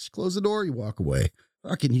box. Close the door, you walk away.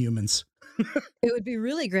 Fucking humans. It would be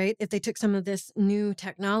really great if they took some of this new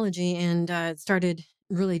technology and started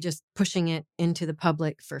really just pushing it into the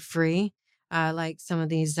public for free. Like some of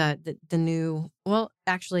these, the new, well,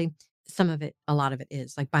 actually, a lot of it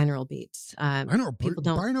is like binaural beats.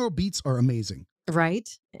 Binaural beats are amazing. Right?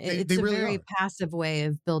 It's they a really very are. passive way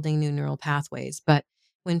of building new neural pathways. But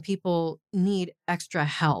when people need extra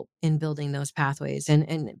help in building those pathways,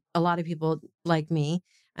 and a lot of people like me,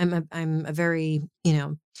 I'm a very,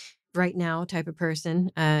 right now type of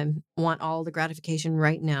person, want all the gratification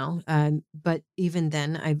right now. But even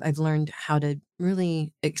then I've learned how to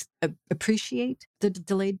really appreciate the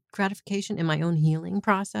delayed gratification in my own healing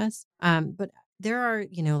process. But there are,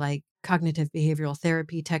 like cognitive behavioral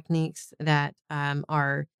therapy techniques that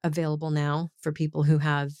are available now for people who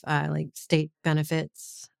have like state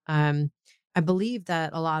benefits. I believe that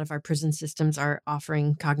a lot of our prison systems are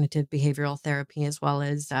offering cognitive behavioral therapy as well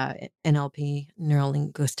as NLP,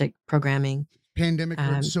 neuro-linguistic programming. Pandemic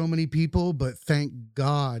hurt so many people, but thank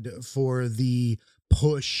God for the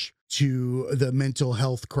push to the mental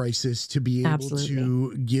health crisis to be able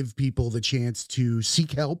to give people the chance to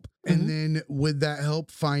seek help. And then with that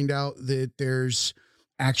help, find out that there's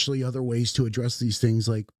actually other ways to address these things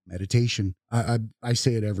like meditation. I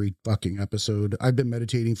say it every fucking episode. I've been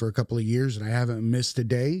meditating for a couple of years and I haven't missed a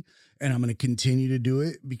day, and I'm going to continue to do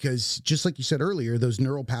it because just like you said earlier, those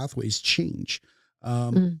neural pathways change.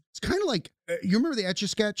 It's kind of like, you remember the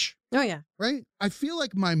Etch-a-Sketch? Oh yeah. Right? I feel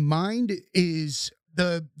like my mind is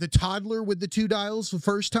the toddler with the 2 dials the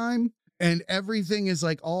first time, and everything is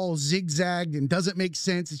like all zigzagged and doesn't make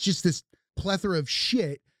sense. It's just this plethora of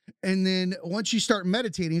shit. And then once you start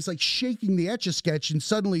meditating, it's like shaking the Etch-a-Sketch, and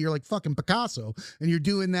suddenly you're like fucking Picasso, and you're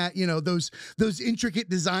doing that, you know, those intricate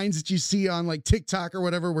designs that you see on like TikTok or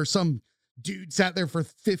whatever, where some dude sat there for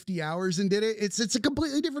 50 hours and did it. It's a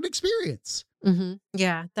completely different experience. Mm-hmm.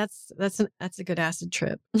 Yeah, that's a good acid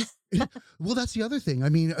trip. Well, that's the other thing. I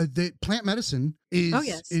mean, the plant medicine is, Oh,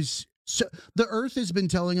 yes. is so the earth has been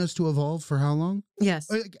telling us to evolve for how long? Yes.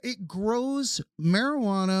 It grows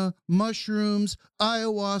marijuana, mushrooms,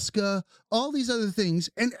 ayahuasca, all these other things,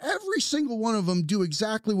 and every single one of them do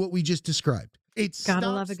exactly what we just described. It's Gotta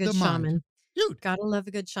love a good shaman. Dude. Gotta love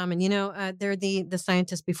a good shaman. You know, they're the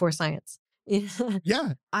scientists before science.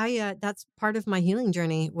 Yeah. That's part of my healing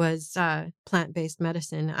journey was plant-based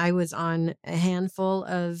medicine. I was on a handful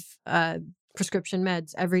of prescription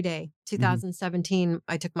meds every day. 2017,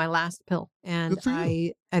 I took my last pill, and Good for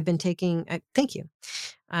you. I've been taking. Thank you.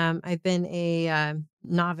 I've been a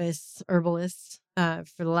novice herbalist for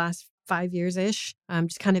the last 5 years ish. I'm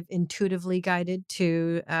just kind of intuitively guided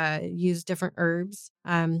to use different herbs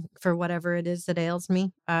for whatever it is that ails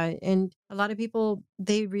me. And a lot of people,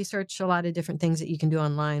 they research a lot of different things that you can do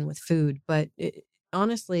online with food, but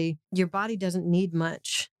honestly, your body doesn't need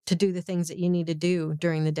much to do the things that you need to do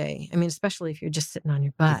during the day. I mean, especially if you're just sitting on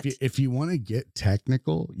your butt. If you want to get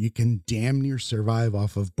technical, you can damn near survive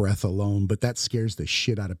off of breath alone, but that scares the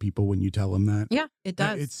shit out of people when you tell them that. Yeah, it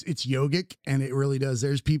does. It's yogic, and it really does.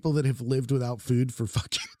 There's people that have lived without food for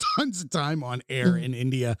fucking tons of time on air in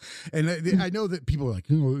India, and I know that people are like,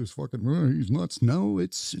 oh, this fucking he's nuts. No,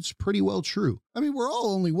 it's pretty well true. I mean, we're all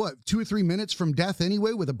only what 2 or 3 minutes from death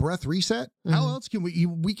anyway, with a breath reset. How else can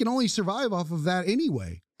we can only survive off of that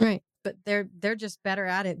anyway? Right. But they're just better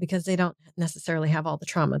at it because they don't necessarily have all the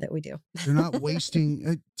trauma that we do. They're not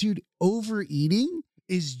wasting, dude. Overeating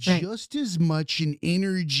is just as much an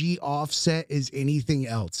energy offset as anything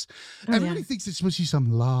else. Everybody thinks it's supposed to be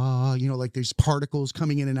some law, you know, like there's particles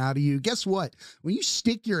coming in and out of you. Guess what? When you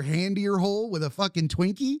stick your hand to your hole with a fucking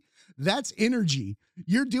Twinkie, that's energy.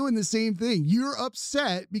 You're doing the same thing. You're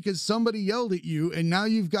upset because somebody yelled at you, and now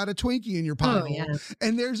you've got a Twinkie in your pile.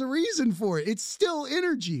 And there's a reason for it. It's still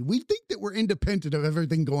energy. We think that we're independent of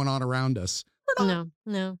everything going on around us.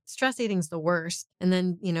 No. Stress eating's the worst. And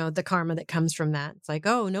then, you know, the karma that comes from that. It's like,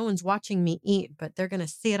 oh, no one's watching me eat, but they're going to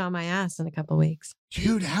see it on my ass in a couple of weeks.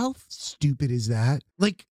 Dude, how stupid is that?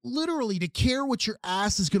 Like, literally, to care what your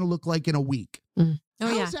ass is going to look like in a week. How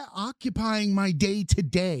is that occupying my day to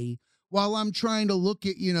day while I'm trying to look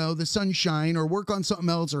at, you know, the sunshine or work on something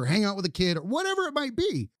else or hang out with a kid or whatever it might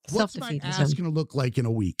be? What's my ass going to look like in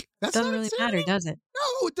a week? That doesn't really matter, does it?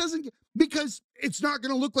 No, it doesn't, because it's not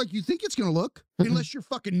going to look like you think it's going to look unless you're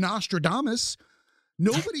fucking Nostradamus.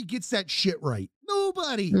 Nobody gets that shit right.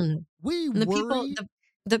 Nobody. We worry.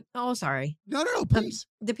 Sorry. No, please.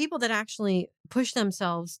 The people that actually push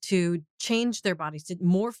themselves to change their bodies, to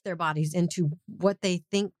morph their bodies into what they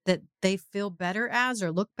think that they feel better as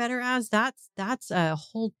or look better as, that's a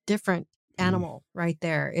whole different animal right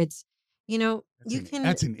there. It's, you know,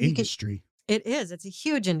 that's an industry. It is. It's a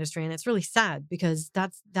huge industry, and it's really sad because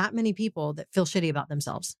that's that many people that feel shitty about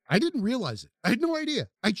themselves. I didn't realize it. I had no idea.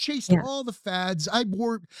 I chased all the fads. I've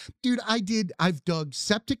dug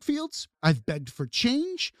septic fields. I've begged for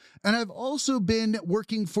change. And I've also been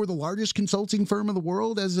working for the largest consulting firm in the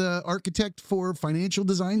world as an architect for financial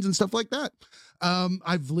designs and stuff like that.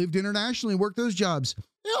 I've lived internationally and worked those jobs.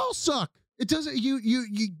 They all suck. It doesn't,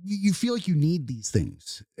 you feel like you need these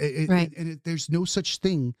things. There's no such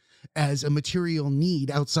thing as a material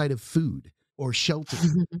need outside of food or shelter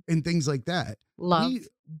and things like that. Love.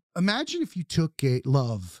 Imagine if you took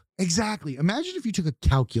love. Exactly. Imagine if you took a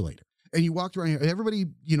calculator and you walked around here, everybody,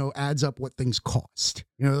 you know, adds up what things cost.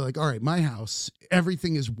 You know, like, all right, my house,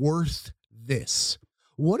 everything is worth this.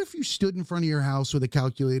 What if you stood in front of your house with a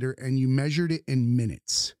calculator and you measured it in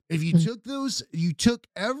minutes? If you took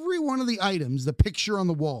every one of the items, the picture on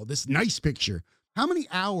the wall, this nice picture, how many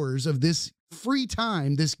hours of this free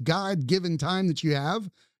time, this God-given time that you have,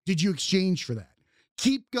 did you exchange for that?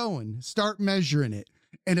 Keep going, start measuring it.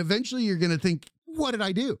 And eventually you're going to think, what did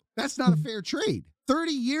I do? That's not a fair trade.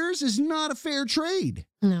 30 years is not a fair trade.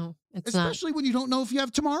 No, it's not. Especially when you don't know if you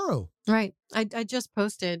have tomorrow. Right. I just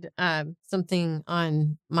posted something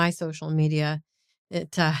on my social media,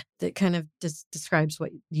 that kind of describes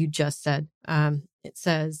what you just said. It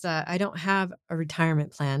says, I don't have a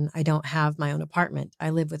retirement plan. I don't have my own apartment.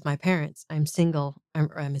 I live with my parents. I'm single.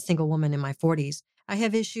 I'm a single woman in my 40s. I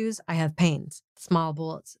have issues. I have pains. Small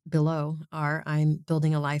bullets below are, I'm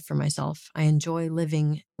building a life for myself. I enjoy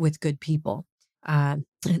living with good people. And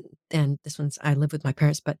this one's, I live with my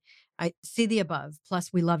parents, but I see the above.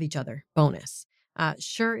 Plus, we love each other. Bonus.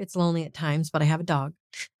 Sure, it's lonely at times, but I have a dog.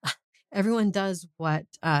 Everyone does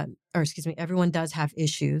everyone does have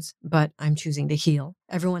issues, but I'm choosing to heal.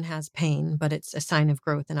 Everyone has pain, but it's a sign of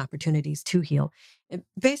growth and opportunities to heal.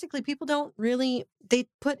 Basically, people don't really, they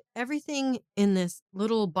put everything in this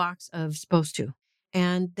little box of supposed to,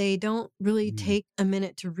 and they don't really take a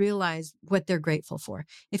minute to realize what they're grateful for.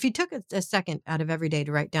 If you took a second out of every day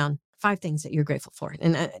to write down 5 things that you're grateful for,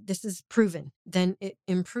 and this is proven, then it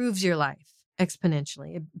improves your life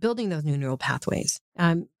exponentially, building those new neural pathways.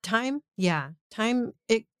 Time,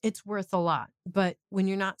 it's worth a lot, but when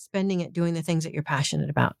you're not spending it doing the things that you're passionate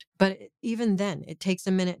about. But even then, it takes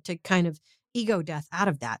a minute to kind of ego death out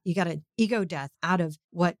of that. You got to ego death out of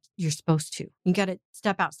what you're supposed to. You got to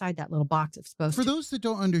step outside that little box of supposed to. For those that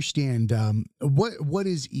don't understand, what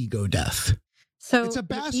is ego death? So it's a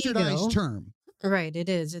bastardized term. Right, it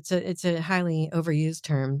is. It's a highly overused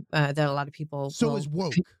term that a lot of people is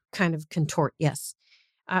woke. Kind of contort. Yes.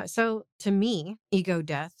 So to me, ego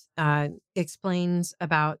death explains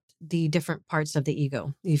about the different parts of the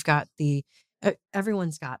ego. You've got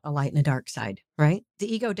everyone's got a light and a dark side, right?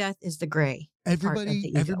 The ego death is the gray.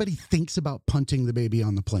 Everybody thinks about punting the baby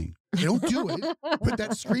on the plane. They don't do it, but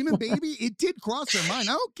that screaming baby, it did cross their mind.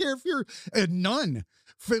 I don't care if you're a nun.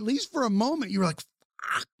 At least for a moment, you're like,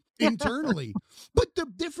 fuck. Internally, but the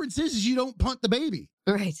difference is you don't punt the baby,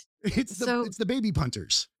 right? It's the baby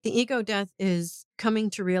punters. The ego death is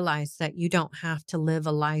coming to realize that you don't have to live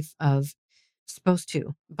a life of supposed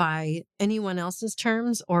to by anyone else's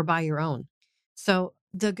terms or by your own. So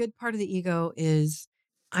the good part of the ego is,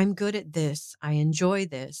 I'm good at this. I enjoy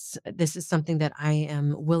this. This is something that I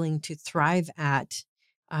am willing to thrive at.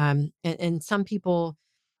 And some people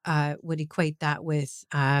would equate that with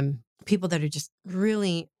people that are just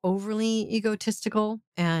really overly egotistical.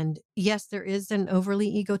 And yes, there is an overly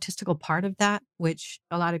egotistical part of that, which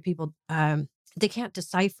a lot of people, they can't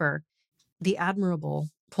decipher the admirable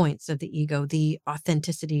points of the ego, the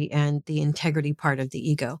authenticity and the integrity part of the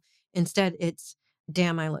ego. Instead, it's,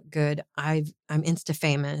 damn, I look good. I'm Insta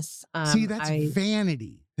famous. See, that's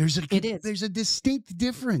vanity. There's a distinct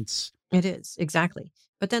difference. It is, exactly.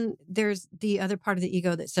 But then there's the other part of the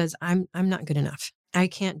ego that says, I'm not good enough. I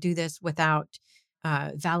can't do this without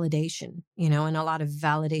validation, and a lot of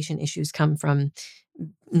validation issues come from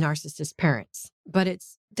narcissist parents. But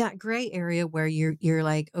it's that gray area where you're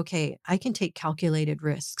like, okay, I can take calculated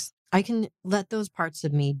risks. I can let those parts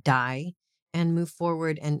of me die and move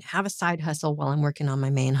forward and have a side hustle while I'm working on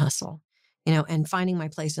my main hustle, and finding my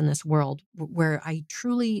place in this world where I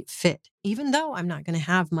truly fit, even though I'm not going to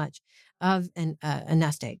have much of a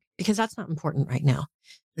nest egg, because that's not important right now.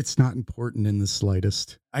 It's not important in the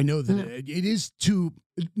slightest. I know that it is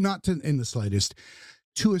in the slightest.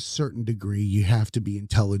 To a certain degree, you have to be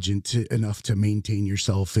intelligent enough to maintain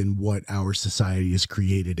yourself in what our society has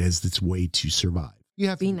created as its way to survive. You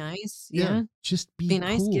have be to, nice. Yeah. Just be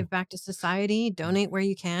nice. Cool. Give back to society. Donate where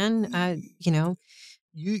you can.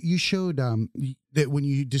 You showed that when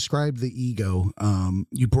you described the ego,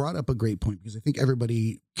 you brought up a great point, because I think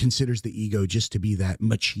everybody considers the ego just to be that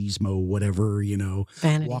machismo, whatever,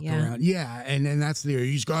 vanity, walk around. Yeah. And that's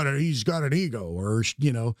he's got an ego, or,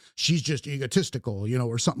 she's just egotistical,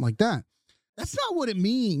 or something like that. That's not what it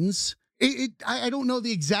means. I don't know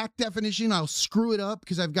the exact definition. I'll screw it up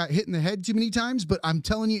because I've got hit in the head too many times, but I'm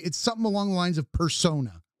telling you, it's something along the lines of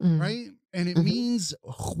persona, right? And it means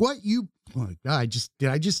what you, oh my God, did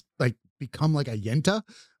I just like become like a yenta?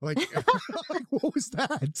 Like, like what was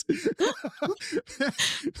that?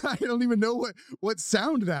 I don't even know what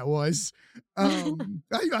sound that was.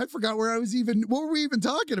 I forgot what were we even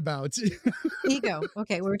talking about? Ego.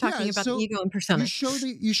 Okay. We were talking about the ego and persona.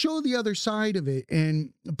 You show the other side of it,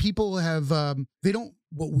 and people have,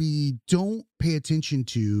 what we don't pay attention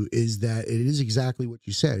to is that it is exactly what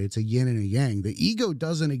you said. It's a yin and a yang. The ego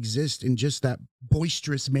doesn't exist in just that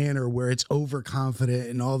boisterous manner where it's overconfident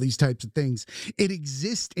and all these types of things. It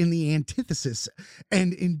exists in the antithesis,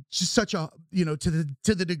 and in just such a,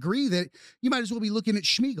 to the degree that you might as well be looking at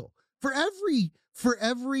Schmeagol. For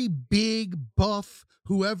every big buff,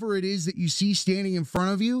 whoever it is that you see standing in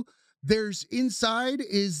front of you, There's inside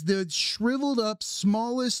is the shriveled up,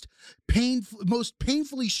 smallest, most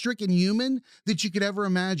painfully stricken human that you could ever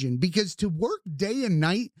imagine. Because to work day and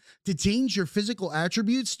night to change your physical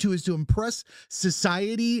attributes is to impress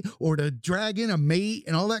society or to drag in a mate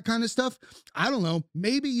and all that kind of stuff. I don't know.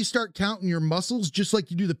 Maybe you start counting your muscles just like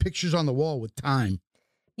you do the pictures on the wall with time.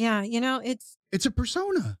 Yeah, It's a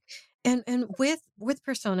persona. and with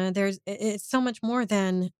persona, it's so much more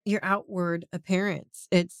than your outward appearance.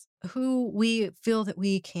 It's who we feel that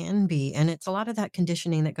we can be, and it's a lot of that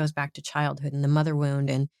conditioning that goes back to childhood and the mother wound,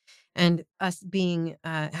 and us being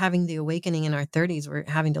having the awakening in our 30s. We're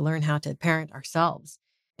having to learn how to parent ourselves,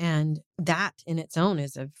 and that in its own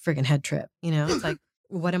is a friggin' head trip. It's like,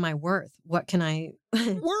 what am I worth? What can I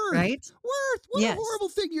Worth, right? worth. What Yes. a horrible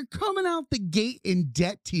thing. You're coming out the gate in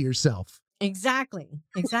debt to yourself. Exactly.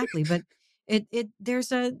 But there's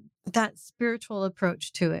that spiritual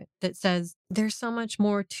approach to it that says there's so much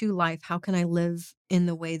more to life. How can I live in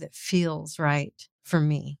the way that feels right for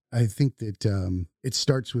me? I think that it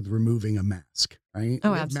starts with removing a mask, right?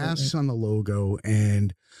 Oh, We have absolutely. masks on the logo,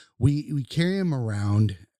 and we carry them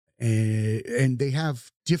around, and they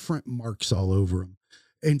have different marks all over them.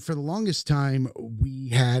 And for the longest time, we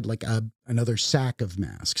had like another sack of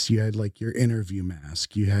masks. You had like your interview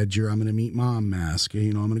mask. You had your I'm going to meet mom mask.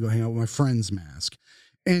 I'm going to go hang out with my friends mask.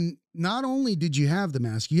 And not only did you have the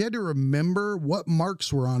mask, you had to remember what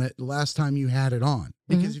marks were on it the last time you had it on.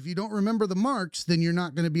 Because if you don't remember the marks, then you're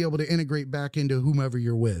not going to be able to integrate back into whomever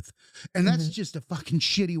you're with. And that's just a fucking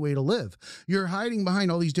shitty way to live. You're hiding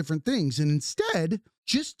behind all these different things. And instead,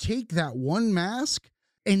 just take that one mask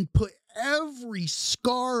and put every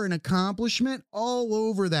scar and accomplishment all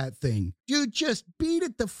over that thing. Dude, just beat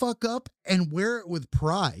it the fuck up and wear it with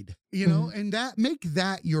pride, and make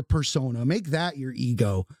that your persona, make that your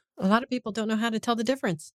ego. A lot of people don't know how to tell the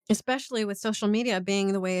difference, especially with social media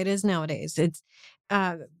being the way it is nowadays.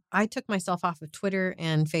 I took myself off of Twitter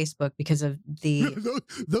and Facebook because of the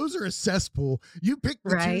those are a cesspool. You pick the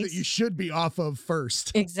two Right. that you should be off of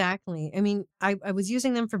first. Exactly. I mean, I was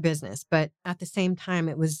using them for business, but at the same time,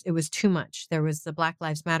 it was too much. There was the Black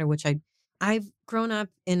Lives Matter, which I've grown up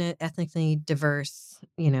in an ethnically diverse,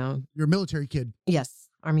 You're a military kid. yes,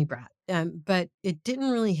 Army brat. But it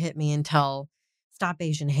didn't really hit me until Stop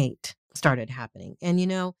Asian Hate started happening. And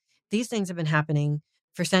these things have been happening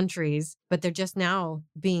for centuries, but they're just now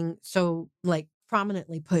being so like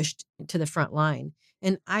prominently pushed to the front line.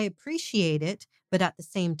 And I appreciate it, but at the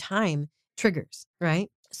same time, triggers, right?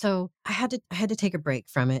 So I had to take a break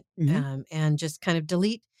from it, and just kind of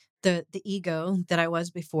delete the ego that I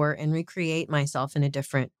was before and recreate myself in a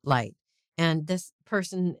different light. And this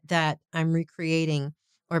person that I'm recreating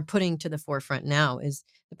or putting to the forefront now is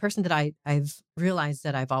the person that I've realized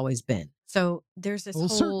that I've always been. So there's this Full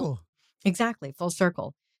circle. Exactly, full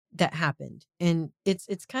circle that happened. And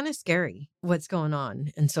it's kind of scary what's going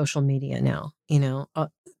on in social media now,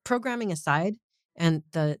 programming aside, and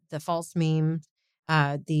the false meme,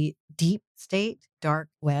 the deep state, dark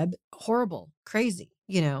web, horrible, crazy,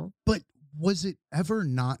 But was it ever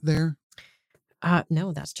not there?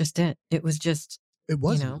 No, that's just it. It was just, It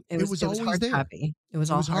wasn't. it was always hard there. copy. It was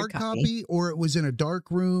It all was hard copy. or it was in a dark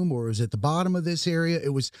room, or it was at the bottom of this area.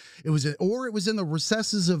 Or it was in the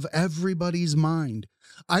recesses of everybody's mind.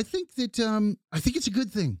 I think that I think it's a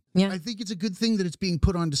good thing. Yeah. I think it's a good thing that it's being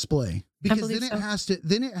put on display, because believe then so. it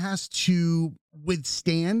has to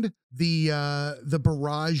withstand the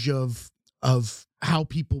barrage of how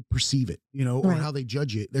people perceive it, or Right. how they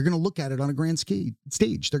judge it. They're going to look at it on a grand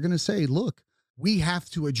stage. They're going to say, look, we have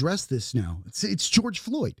to address this now. It's George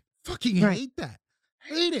Floyd. Fucking Right. hate that.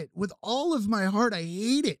 Hate it with all of my heart. I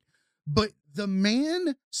hate it. But the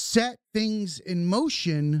man set things in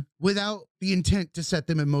motion without the intent to set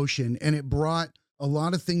them in motion. And it brought a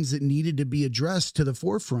lot of things that needed to be addressed to the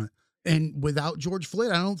forefront. And without George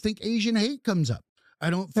Floyd, I don't think Asian hate comes up. I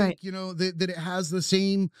don't think, Right. that it has the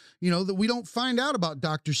same, that we don't find out about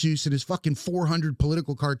Dr. Seuss and his fucking 400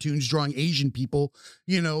 political cartoons drawing Asian people,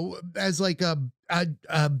 as like yeah,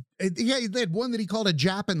 they had one that he called a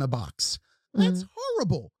Jap in the box. That's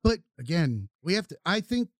horrible. But again, I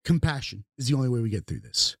think compassion is the only way we get through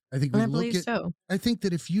this. I think we I look believe at, so. I think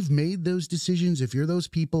that if you've made those decisions, if you're those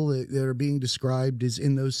people that are being described as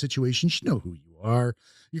in those situations, you know who you are.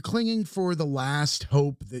 You're clinging for the last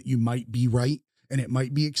hope that you might be right and it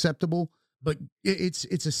might be acceptable, but it's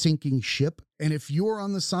a sinking ship. And if you're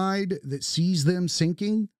on the side that sees them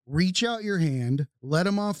sinking, reach out your hand, let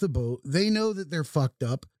them off the boat. They know that they're fucked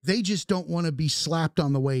up. They just don't want to be slapped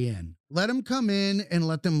on the way in. Let them come in and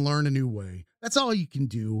let them learn a new way. That's all you can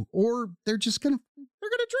do. Or they're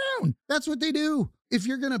to drown. That's what they do. If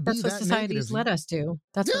you're going to be That's what societies let us do.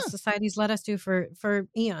 That's what societies let us do for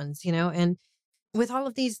eons, and with all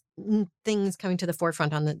of these things coming to the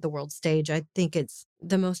forefront on the world stage, I think it's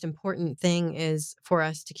the most important thing is for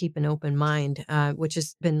us to keep an open mind, which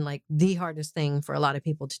has been like the hardest thing for a lot of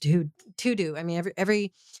people to do. I mean,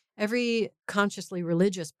 every consciously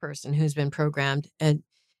religious person who's been programmed and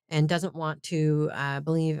doesn't want to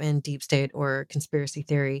believe in deep state or conspiracy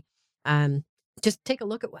theory, just take a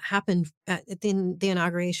look at what happened at the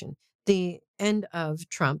inauguration, the end of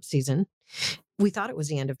Trump season. We thought it was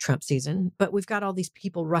the end of Trump season, but we've got all these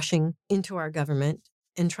people rushing into our government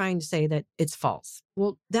and trying to say that it's false.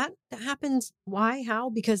 Well, that happens. Why? How?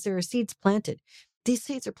 Because there are seeds planted. These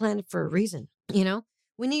seeds are planted for a reason.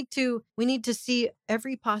 We need to see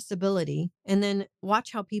every possibility and then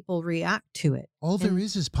watch how people react to it. All there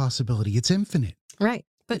is possibility. It's infinite. Right.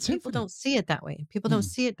 But people don't see it that way. People don't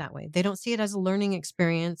see it that way. They don't see it as a learning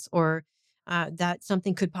experience or that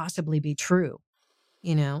something could possibly be true.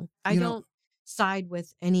 I don't side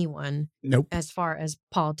with anyone as far as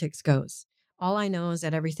politics goes. All I know is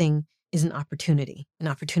that everything is an opportunity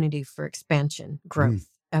for expansion, growth,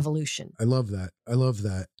 evolution. I love that.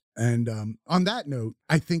 And on that note,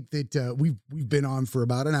 I think that we've been on for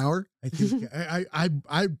about an hour. I think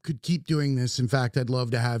I could keep doing this. In fact, I'd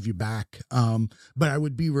love to have you back. But I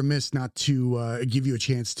would be remiss not to give you a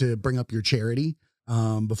chance to bring up your charity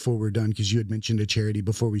before we're done, because you had mentioned a charity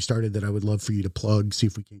before we started that I would love for you to plug, see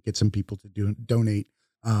if we can get some people to donate.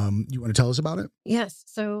 You want to tell us about it? Yes.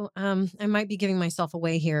 So I might be giving myself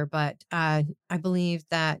away here, but I believe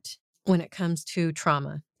that when it comes to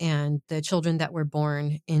trauma and the children that were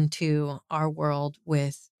born into our world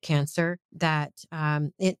with cancer, that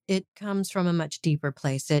it comes from a much deeper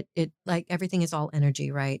place. It like everything is all energy,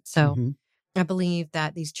 right? So I believe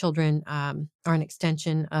that these children are an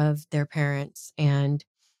extension of their parents, and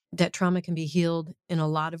that trauma can be healed in a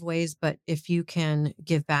lot of ways. But if you can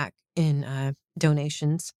give back in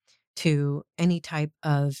donations to any type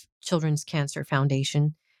of children's cancer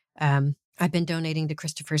foundation, I've been donating to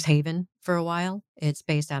Christopher's Haven for a while. It's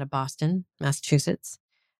based out of Boston, Massachusetts.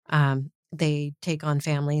 They take on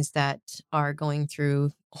families that are going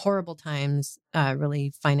through horrible times,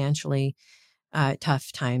 really financially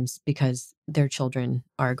tough times, because their children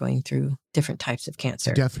are going through different types of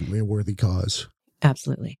cancer. Definitely a worthy cause.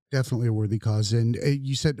 Absolutely. Definitely a worthy cause. And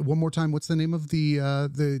you said one more time, what's the name of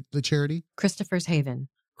the charity? Christopher's Haven.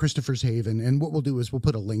 Christopher's Haven. And what we'll do is we'll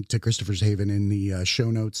put a link to Christopher's Haven in the show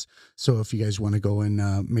notes. So if you guys want to go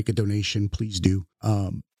and make a donation, please do.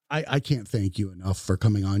 I can't thank you enough for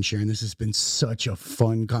coming on, Sharon. This has been such a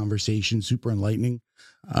fun conversation, super enlightening.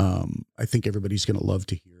 I think everybody's going to love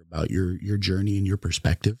to hear about your journey and your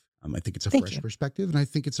perspective. I think it's a fresh perspective, and I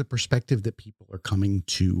think it's a perspective that people are coming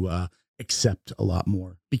to accept a lot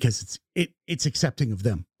more, because it's accepting of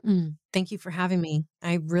them. Thank you for having me.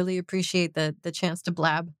 I really appreciate the chance to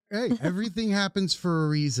blab. Hey, everything happens for a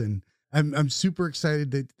reason. I'm super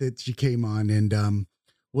excited that you came on, and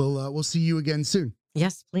we'll see you again soon.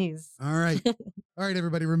 Yes, please. All right. All right,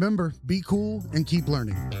 everybody. Remember, be cool and keep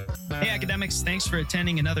learning. Hey, academics. Thanks for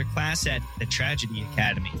attending another class at the Tragedy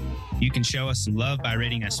Academy. You can show us some love by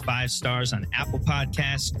rating us 5 stars on Apple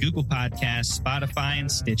Podcasts, Google Podcasts, Spotify, and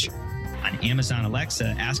Stitcher. On Amazon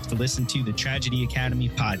Alexa, ask to listen to the Tragedy Academy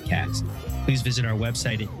podcast. Please visit our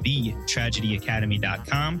website at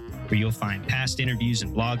thetragedyacademy.com, where you'll find past interviews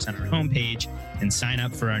and blogs on our homepage, and sign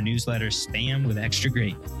up for our newsletter, Spam with Extra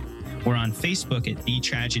Gravy. We're on Facebook at The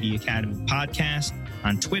Tragedy Academy Podcast,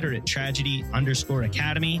 on Twitter at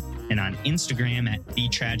Tragedy_Academy, and on Instagram at The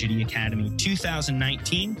Tragedy Academy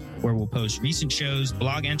 2019, where we'll post recent shows,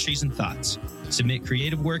 blog entries, and thoughts. Submit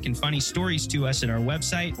creative work and funny stories to us at our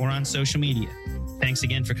website or on social media. Thanks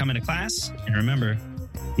again for coming to class, and remember,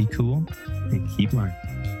 be cool and keep learning.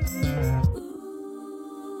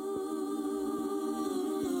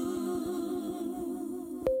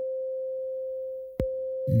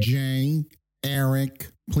 Jay, Eric,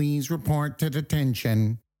 please report to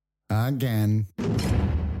detention. Again.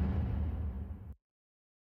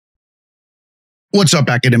 What's up,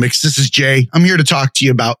 academics? This is Jay. I'm here to talk to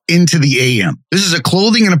you about Into the AM. This is a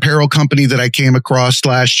clothing and apparel company that I came across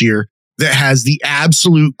last year that has the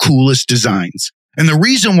absolute coolest designs. And the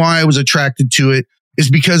reason why I was attracted to it is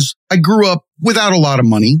because I grew up without a lot of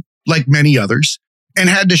money, like many others, and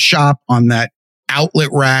had to shop on that outlet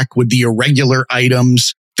rack with the irregular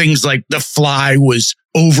items. Things like the fly was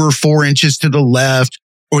over 4 inches to the left,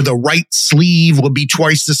 or the right sleeve would be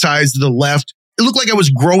twice the size of the left. It looked like I was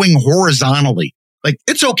growing horizontally. Like,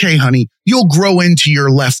 it's okay, honey. You'll grow into your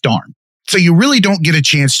left arm. So you really don't get a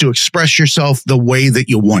chance to express yourself the way that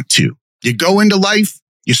you want to. You go into life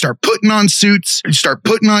You start putting on suits, you start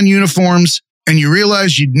putting on uniforms, and you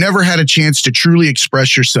realize you'd never had a chance to truly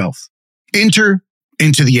express yourself. Enter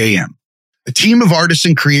Into the AM, a team of artists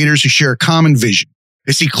and creators who share a common vision.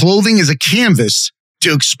 They see clothing as a canvas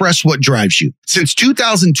to express what drives you. Since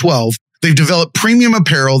 2012, they've developed premium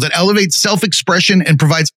apparel that elevates self-expression and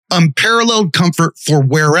provides unparalleled comfort for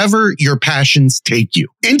wherever your passions take you.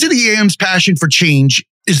 Into the AM's passion for change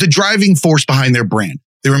is the driving force behind their brand.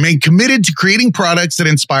 They remain committed to creating products that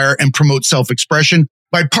inspire and promote self-expression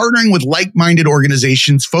by partnering with like-minded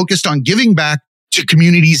organizations focused on giving back to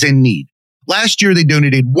communities in need. Last year, they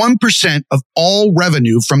donated 1% of all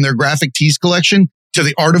revenue from their graphic tees collection to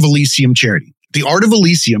the Art of Elysium charity. The Art of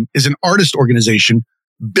Elysium is an artist organization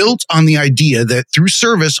built on the idea that through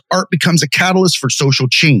service, art becomes a catalyst for social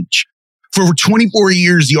change. For over 24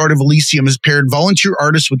 years, the Art of Elysium has paired volunteer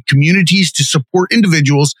artists with communities to support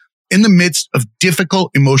individuals in the midst of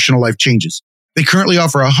difficult emotional life changes. They currently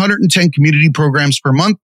offer 110 community programs per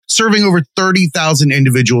month, serving over 30,000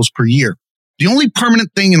 individuals per year. The only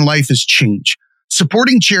permanent thing in life is change.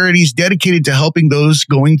 Supporting charities dedicated to helping those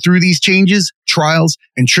going through these changes, trials,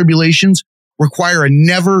 and tribulations require a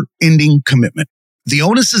never-ending commitment. The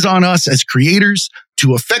onus is on us as creators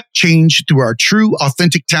to affect change through our true,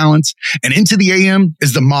 authentic talents, and Into the AM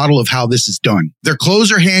is the model of how this is done. Their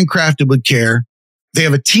clothes are handcrafted with care. They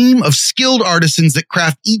have a team of skilled artisans that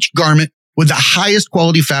craft each garment with the highest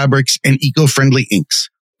quality fabrics and eco-friendly inks.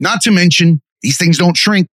 Not to mention, these things don't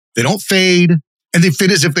shrink, they don't fade, and they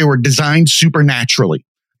fit as if they were designed supernaturally.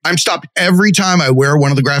 I'm stopped every time I wear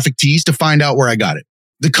one of the graphic tees to find out where I got it.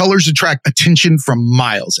 The colors attract attention from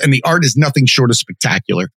miles, and the art is nothing short of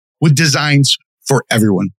spectacular, with designs for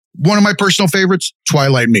everyone. One of my personal favorites,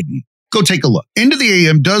 Twilight Maiden. Go take a look. Into the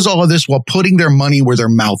AM does all of this while putting their money where their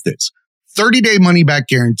mouth is. 30-day money-back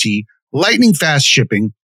guarantee, lightning fast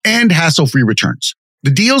shipping, and hassle-free returns.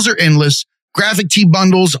 The deals are endless. Graphic tee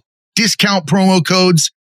bundles, discount promo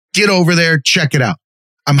codes. Get over there, check it out.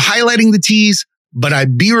 I'm highlighting the tees, but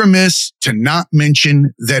I'd be remiss to not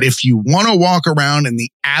mention that if you want to walk around in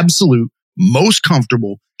the absolute most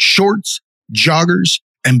comfortable shorts, joggers,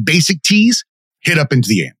 and basic tees, hit up Into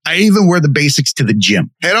the AM. I even wear the basics to the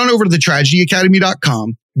gym. Head on over to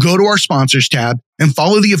thetragedyacademy.com, go to our sponsors tab, and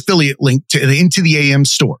follow the affiliate link to the Into the AM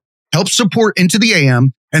store. Help support Into the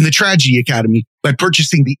AM and the Tragedy Academy by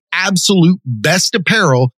purchasing the absolute best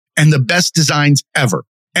apparel and the best designs ever.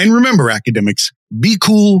 And remember, academics, be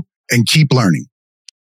cool and keep learning.